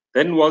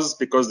 Then was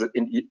because the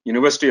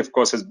university, of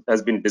course,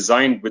 has been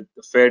designed with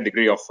a fair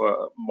degree of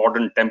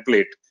modern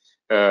template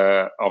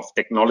of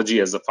technology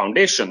as a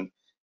foundation,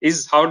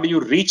 is how do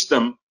you reach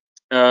them?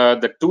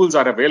 The tools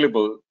are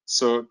available.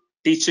 So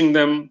teaching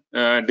them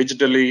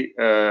digitally,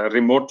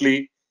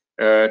 remotely,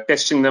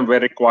 testing them where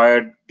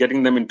required,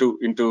 getting them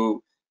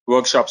into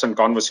workshops and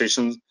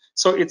conversations.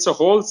 So it's a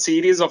whole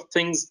series of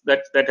things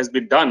that has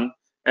been done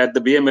at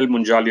the BML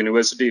Munjal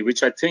University,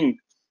 which I think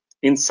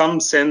in some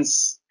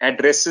sense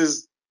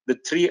addresses the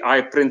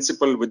 3I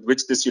principle with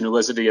which this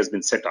university has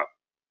been set up.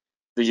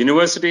 The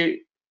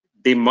university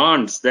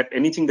demands that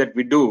anything that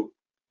we do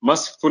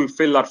must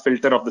fulfill our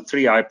filter of the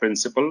 3I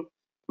principle,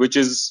 which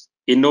is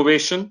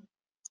innovation,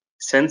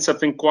 sense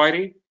of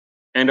inquiry,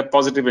 and a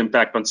positive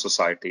impact on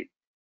society.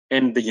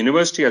 And the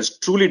university has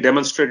truly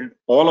demonstrated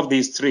all of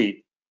these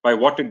three by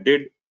what it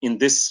did in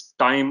this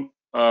time,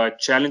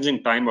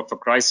 challenging time of a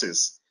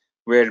crisis,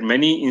 where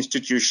many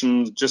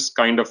institutions just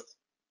kind of,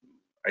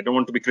 I don't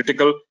want to be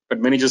critical, but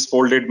many just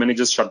folded, many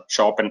just shut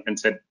shop and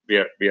said, we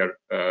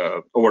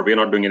are over, we're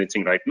not doing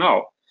anything right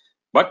now.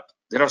 But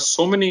there are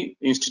so many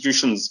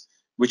institutions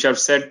which have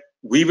said,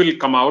 we will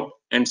come out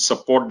and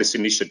support this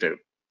initiative.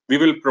 We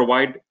will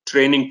provide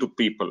training to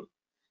people.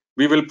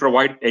 We will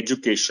provide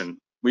education.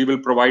 We will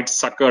provide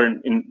succor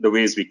in the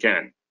ways we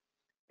can.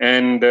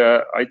 And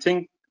I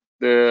think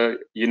the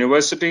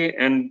university,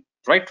 and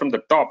right from the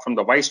top, from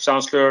the vice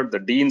chancellor, the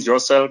deans,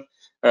 yourself,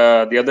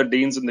 the other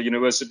deans in the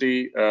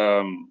university,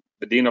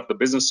 the dean of the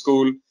business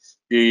school,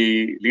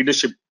 the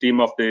leadership team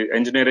of the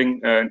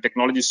engineering and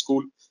technology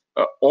school,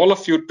 all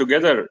of you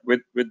together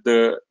with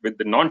the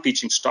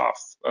non-teaching staff,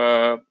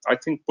 I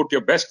think put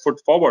your best foot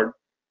forward,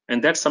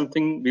 and that's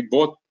something we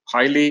both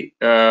highly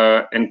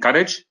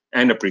encourage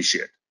and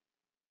appreciate.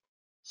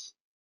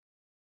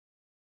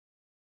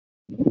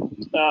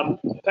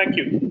 Thank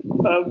you.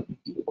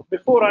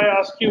 Before I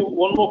ask you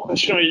one more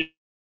question on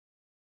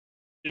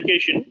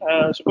education,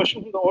 it's a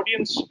question from the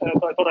audience, so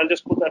I thought I'll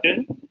just put that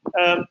in.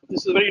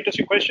 This is a very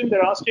interesting question.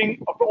 They're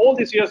asking, after all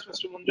these years,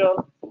 Mr.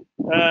 Munjal,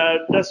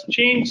 does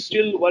change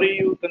still worry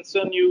you,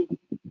 concern you?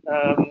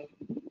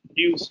 Do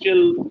you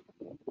still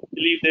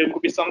believe there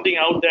could be something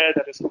out there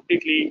that is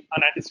completely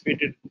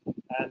unanticipated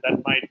and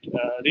that might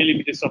really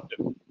be disruptive?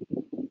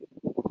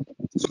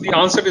 So the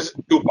answer is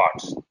two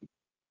parts.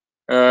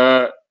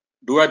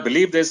 Do I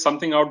believe there's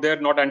something out there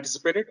not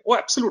anticipated? Oh,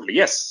 absolutely,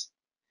 yes.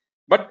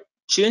 But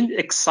change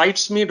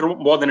excites me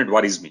more than it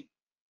worries me.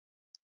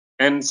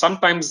 And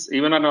sometimes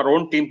even on our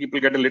own team, people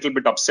get a little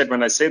bit upset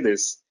when I say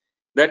this,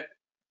 that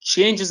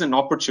change is an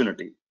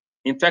opportunity.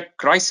 In fact,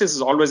 crisis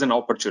is always an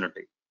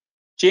opportunity.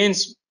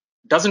 Change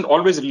doesn't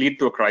always lead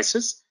to a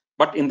crisis,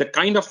 but in the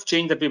kind of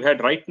change that we've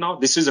had right now,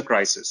 this is a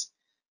crisis.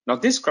 Now,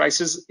 this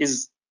crisis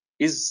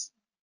is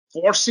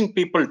forcing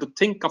people to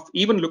think of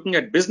even looking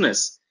at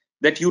business,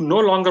 that you no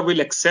longer will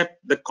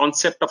accept the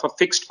concept of a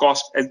fixed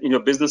cost in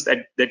your business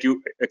that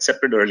you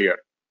accepted earlier.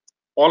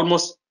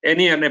 Almost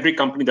any and every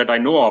company that I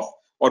know of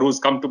or who's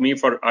come to me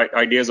for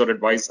ideas or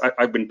advice,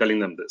 I've been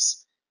telling them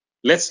this.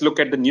 Let's look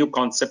at the new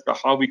concept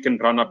of how we can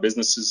run our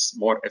businesses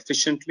more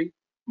efficiently,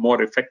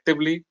 more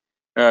effectively,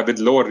 with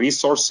lower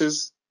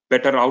resources,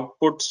 better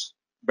outputs,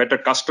 better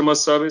customer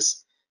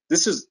service.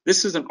 This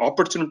is an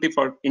opportunity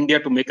for India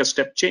to make a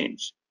step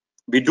change.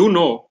 We do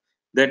know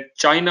that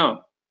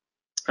China,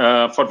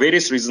 for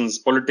various reasons,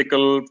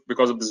 political,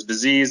 because of this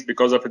disease,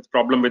 because of its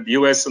problem with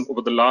US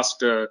over the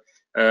last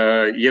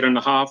year and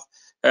a half,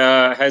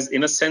 has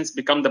in a sense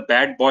become the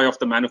bad boy of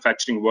the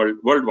manufacturing world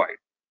worldwide.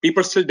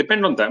 People still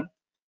depend on them,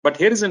 but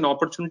here is an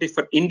opportunity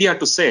for India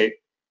to say,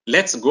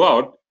 let's go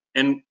out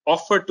and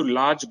offer to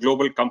large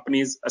global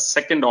companies a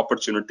second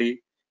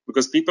opportunity,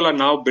 because people are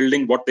now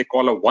building what they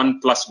call a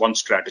 1+1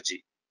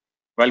 strategy.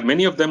 While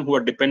many of them who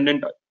are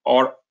dependent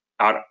or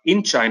are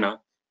in China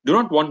do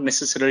not want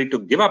necessarily to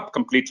give up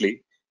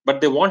completely, but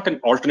they want an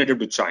alternative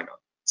to China.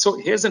 So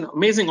here's an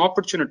amazing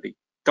opportunity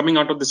coming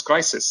out of this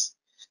crisis.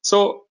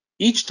 So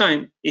each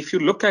time, if you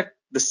look at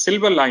the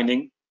silver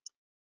lining,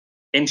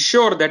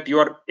 ensure that you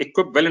are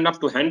equipped well enough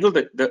to handle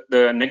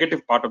the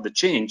negative part of the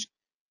change,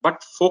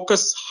 but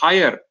focus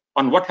higher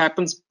on what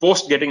happens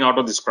post getting out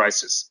of this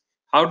crisis.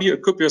 How do you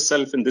equip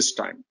yourself in this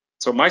time?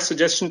 So my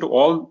suggestion to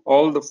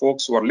all the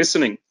folks who are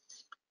listening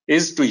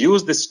is to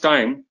use this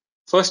time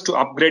first to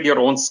upgrade your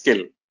own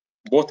skill,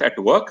 both at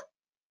work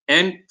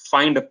and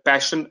find a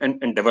passion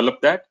and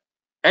develop that.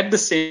 At the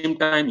same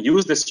time,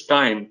 use this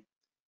time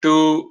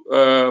to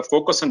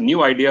focus on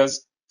new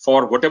ideas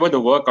for whatever the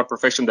work or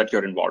profession that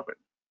you're involved in.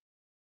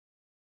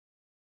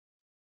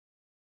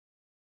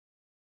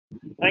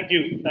 Thank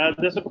you.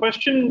 There's a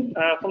question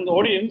from the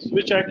audience,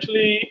 which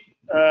actually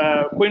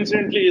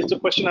coincidentally is the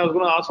question I was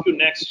going to ask you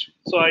next.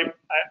 So I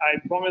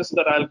promise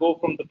that I'll go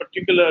from the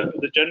particular to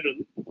the general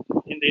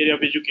in the area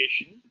of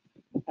education.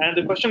 And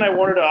the question I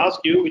wanted to ask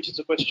you, which is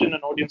a question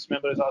an audience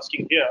member is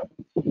asking here,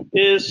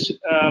 is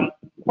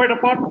quite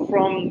apart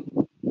from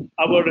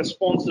our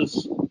responses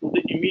to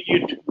the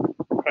immediate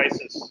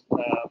crisis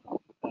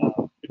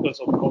because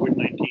of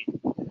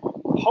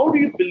COVID-19, how do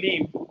you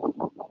believe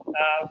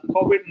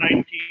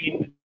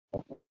COVID-19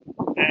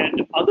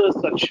 and other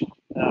such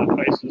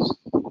crises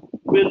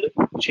will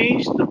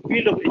change the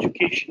field of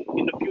education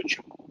in the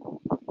future,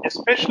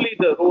 especially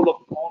the role of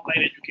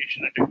online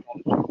education and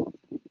technology?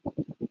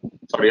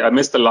 Sorry, I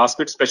missed the last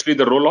bit, especially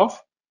the role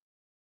of?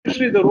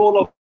 Especially the role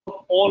of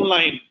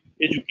online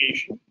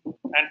education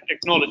and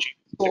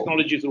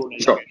technology's role in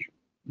education.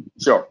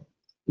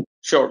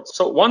 Sure.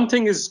 So one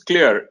thing is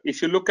clear.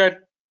 If you look at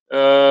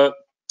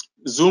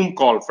Zoom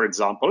call, for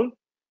example,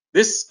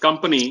 this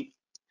company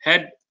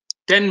had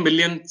 10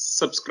 million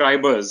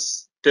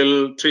subscribers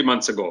till 3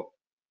 months ago.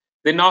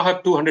 They now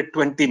have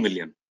 220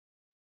 million.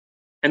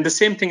 And the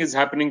same thing is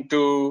happening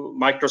to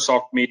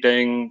Microsoft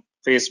Meeting,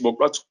 Facebook,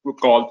 what's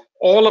called.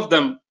 All of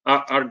them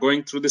are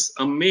going through this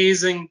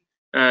amazing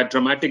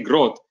dramatic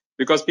growth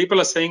because people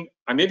are saying,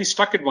 I may be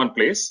stuck at one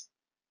place,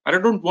 but I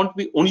don't want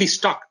to be only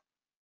stuck.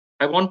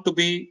 I want to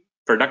be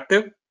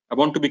productive. I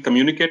want to be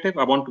communicative.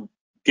 I want to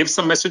give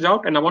some message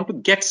out and I want to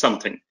get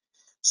something.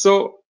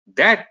 So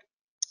that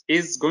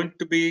is going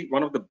to be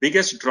one of the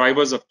biggest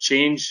drivers of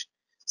change.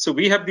 So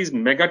we have these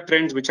mega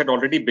trends which had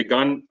already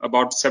begun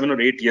about 7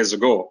 or 8 years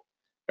ago.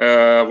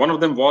 One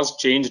of them was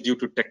change due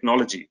to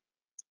technology.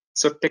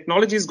 So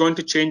technology is going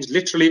to change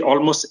literally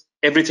almost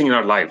everything in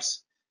our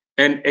lives.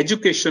 And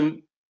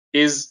education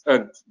is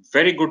a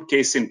very good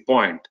case in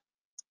point.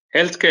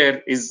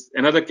 Healthcare is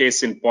another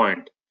case in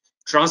point.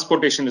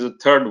 Transportation is a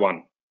third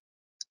one.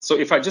 So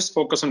if I just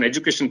focus on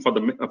education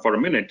for a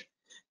minute,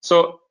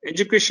 so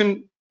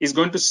education is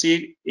going to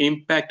see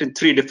impact in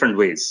 3 different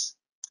ways.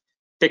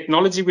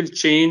 Technology will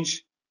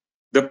change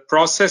the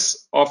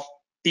process of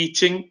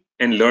teaching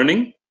and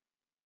learning.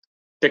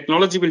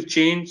 Technology will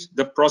change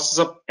the process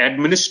of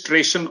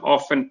administration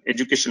of an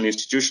educational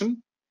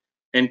institution.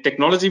 And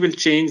technology will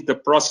change the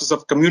process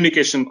of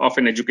communication of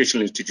an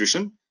educational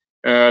institution.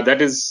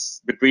 That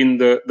is between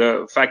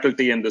the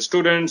faculty and the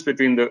students,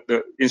 between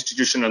the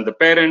institution and the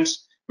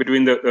parents,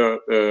 between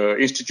the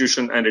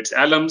institution and its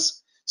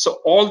alums.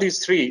 So all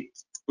these 3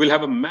 will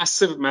have a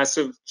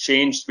massive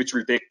change which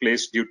will take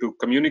place due to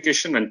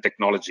communication and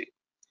technology.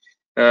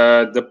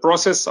 The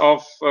process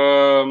of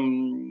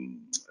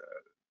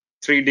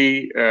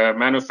 3D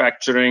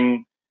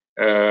manufacturing,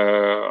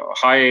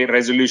 high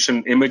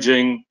resolution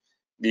imaging,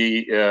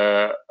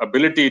 the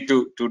ability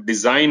to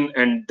design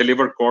and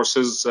deliver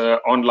courses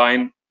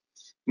online.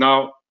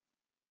 Now,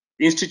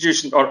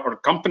 institutions or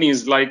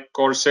companies like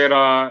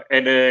Coursera,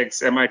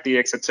 edX,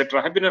 MITx,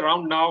 etc., have been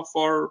around now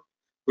for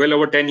well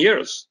over 10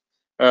 years.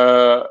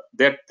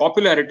 Their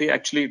popularity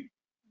actually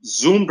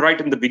zoomed right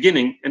in the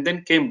beginning and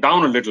then came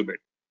down a little bit.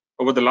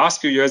 Over the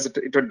last few years,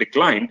 it had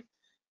declined,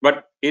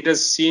 but it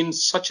has seen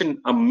such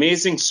an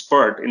amazing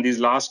spurt in these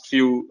last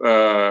few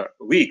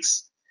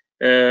weeks.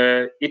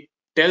 It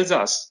tells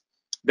us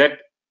that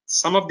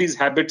some of these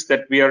habits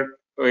that we are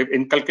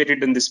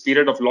inculcated in this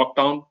period of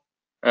lockdown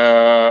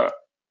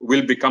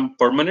will become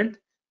permanent.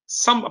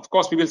 Some, of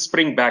course, we will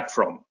spring back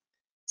from.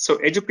 So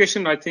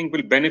education, I think,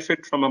 will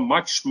benefit from a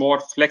much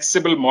more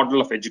flexible model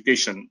of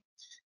education.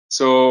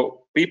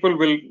 So people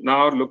will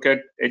now look at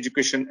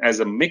education as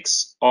a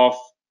mix of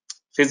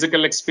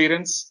physical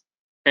experience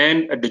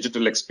and a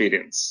digital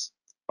experience,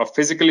 of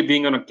physically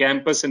being on a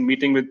campus and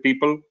meeting with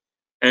people,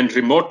 and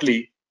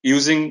remotely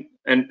using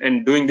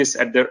and doing this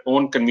at their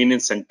own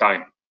convenience and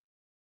time.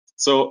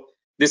 So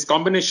this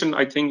combination,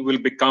 I think, will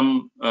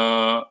become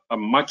a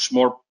much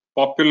more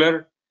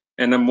popular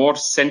and a more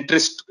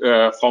centrist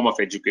form of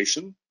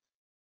education.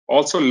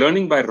 Also,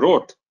 learning by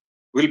rote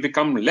will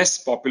become less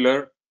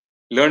popular.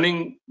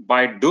 Learning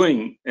by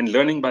doing and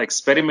learning by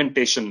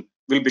experimentation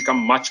will become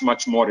much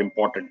more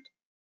important.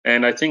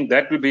 And I think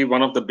that will be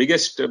one of the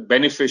biggest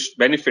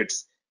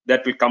benefits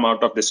that will come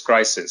out of this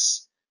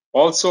crisis.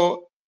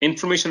 Also,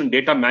 information and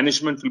data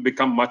management will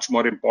become much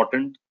more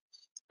important.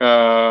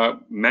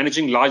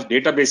 Managing large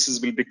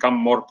databases will become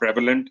more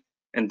prevalent,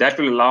 and that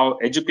will allow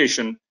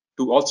education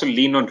to also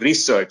lean on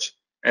research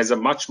as a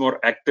much more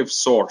active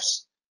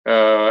source.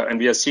 And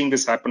we are seeing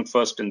this happen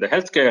first in the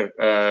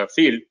healthcare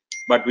field,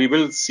 but we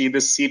will see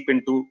this seep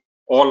into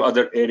all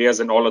other areas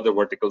and all other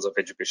verticals of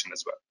education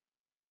as well.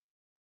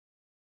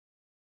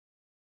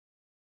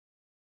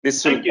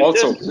 This will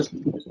also,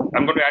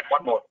 I'm going to add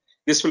one more.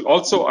 This will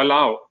also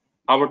allow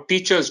our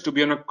teachers to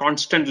be on a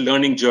constant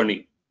learning journey,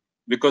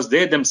 because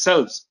they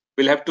themselves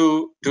will have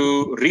to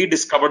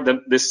rediscover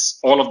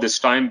all of this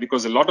time,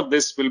 because a lot of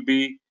this will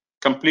be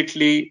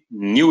completely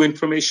new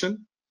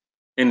information,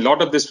 and a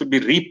lot of this will be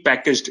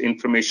repackaged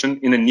information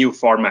in a new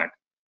format.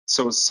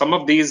 So some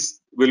of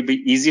these will be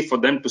easy for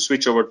them to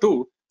switch over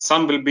to.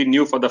 Some will be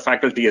new for the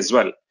faculty as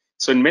well.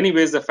 So in many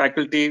ways, the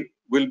faculty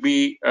will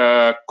be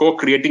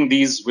co-creating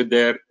these with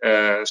their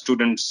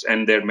students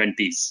and their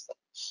mentees.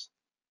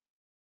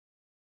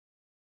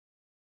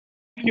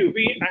 Thank you.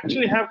 We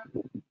actually have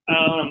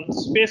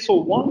space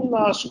for one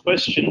last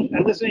question,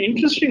 and there's an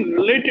interesting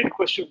related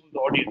question from the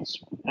audience.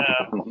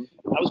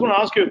 I was going to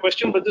ask you a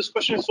question, but this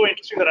question is so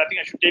interesting that I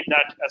think I should take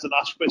that as a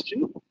last question.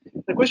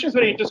 The question is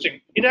very interesting.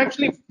 It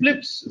actually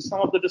flips some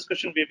of the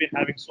discussion we've been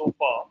having so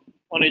far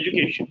on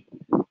education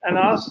and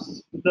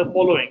asks the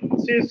following.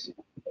 It says,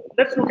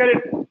 let's look at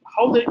it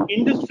how the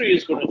industry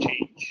is going to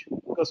change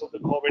because of the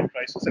COVID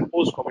crisis and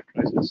post-COVID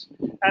crisis,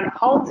 and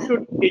how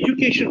should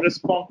education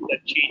respond to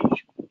that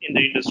change in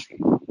the industry.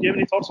 Do you have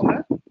any thoughts on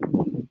that?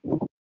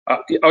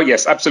 Oh,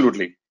 yes,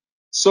 absolutely.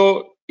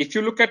 So if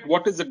you look at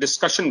what is the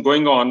discussion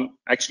going on,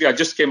 actually, I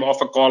just came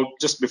off a call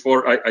just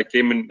before I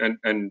came in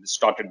and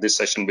started this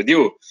session with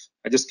you.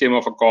 I just came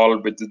off a call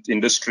with the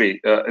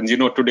industry. And you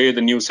know, today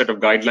the new set of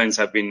guidelines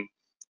have been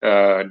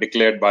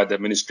declared by the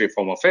Ministry of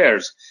Home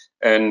Affairs.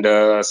 And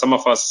some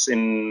of us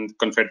in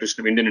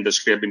Confederation of Indian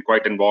Industry have been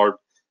quite involved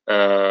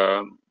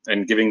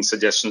and giving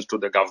suggestions to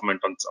the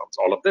government on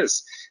all of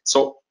this.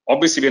 So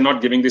obviously, we're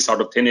not giving this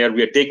out of thin air.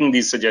 We are taking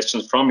these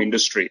suggestions from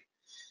industry.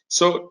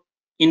 So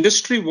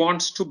industry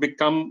wants to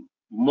become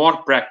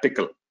more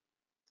practical.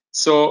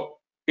 So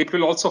it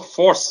will also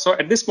force. So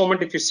at this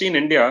moment, if you see in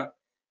India,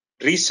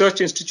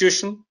 research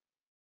institution,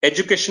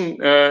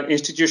 education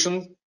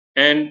institutions,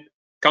 and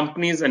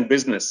companies and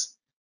business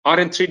are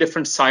in 3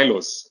 different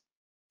silos,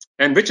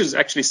 and which is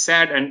actually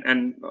sad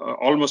and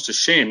almost a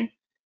shame,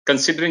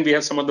 considering we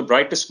have some of the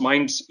brightest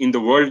minds in the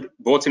world,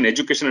 both in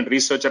education and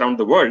research around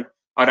the world,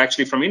 are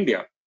actually from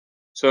India.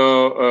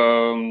 So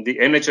the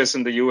NHS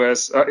in the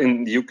US,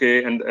 in the UK,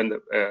 and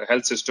the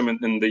health system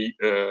in the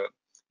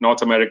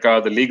North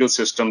America, the legal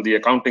system, the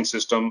accounting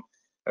system,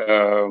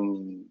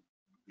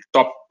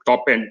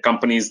 top end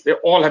companies, they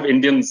all have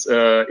Indians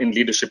in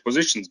leadership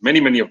positions.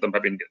 Many of them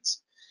have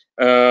Indians.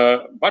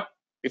 But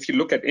if you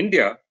look at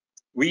India,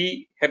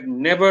 we have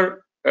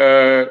never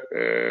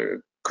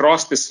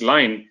crossed this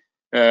line.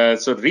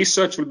 So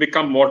research will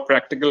become more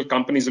practical,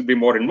 companies will be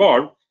more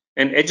involved,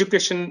 and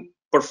education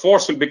per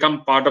force will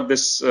become part of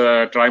this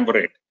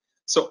triumvirate.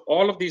 So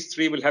all of these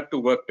 3 will have to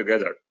work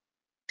together: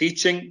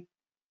 teaching,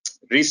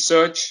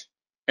 research,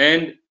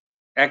 and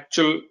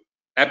actual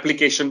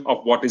application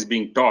of what is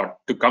being taught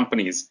to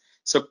companies.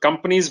 So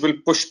companies will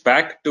push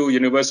back to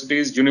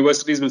universities.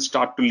 Universities will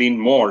start to lean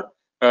more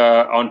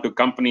onto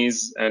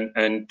companies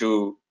and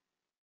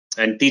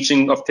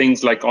teaching of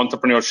things like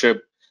entrepreneurship,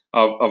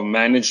 of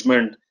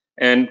management,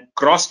 and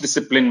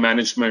cross-discipline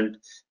management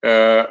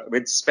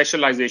with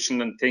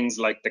specialization in things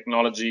like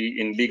technology,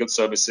 in legal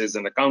services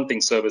and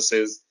accounting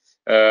services,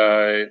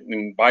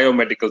 in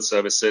biomedical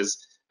services.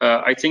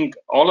 I think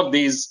all of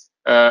these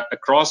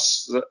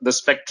across the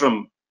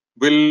spectrum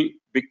will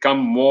become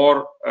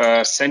more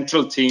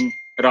central theme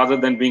rather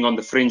than being on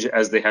the fringe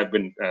as they have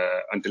been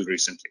until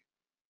recently.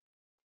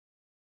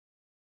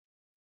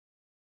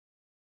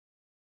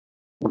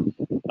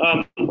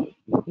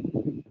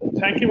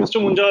 Thank you, Mr.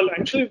 Munjal.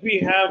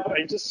 Actually,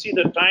 I just see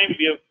the time.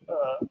 We have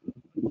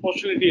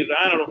unfortunately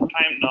ran out of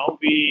time now.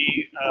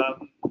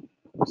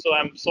 So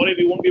I'm sorry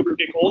we won't be able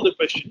to take all the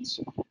questions,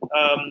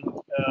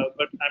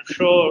 but I'm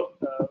sure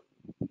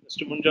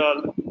Mr. Munjal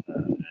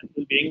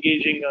will be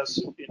engaging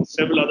us in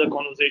several other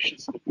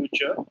conversations in the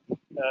future.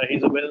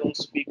 He's a well-known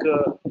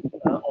speaker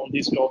on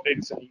these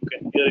topics, and you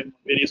can hear him in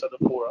various other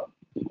fora.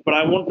 But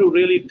I want to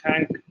really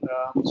thank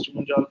Mr.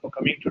 Munjal for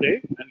coming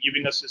today and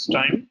giving us his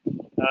time.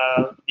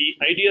 The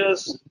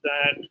ideas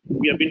that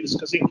we have been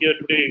discussing here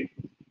today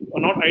are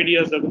not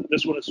ideas that are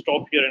just going to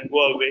stop here and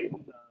go away.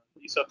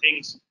 These are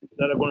things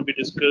that are going to be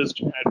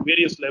discussed at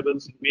various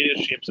levels, in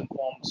various shapes and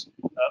forms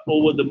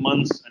over the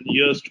months and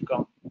years to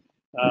come.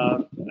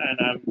 And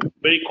I'm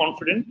very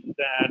confident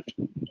that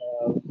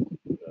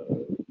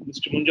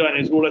Mr. Munjal and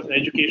his role as an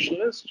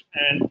educationalist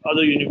and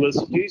other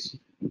universities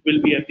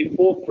will be at the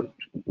forefront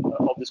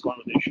of this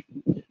conversation.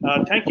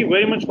 Thank you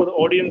very much for the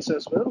audience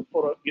as well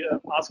for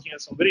asking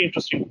us some very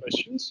interesting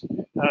questions.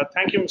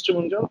 Thank you, Mr.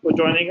 Munjal, for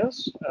joining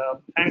us.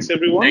 Thanks,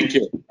 everyone. Thank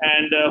you.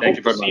 And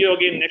hope to see you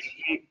again next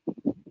week.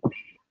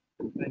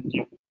 Thank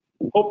you.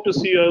 Hope to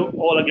see you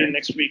all again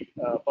next week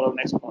for our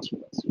next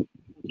masterclass.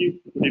 Thank you.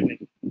 Good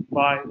evening.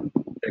 Bye.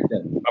 Take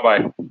care.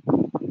 Bye-bye.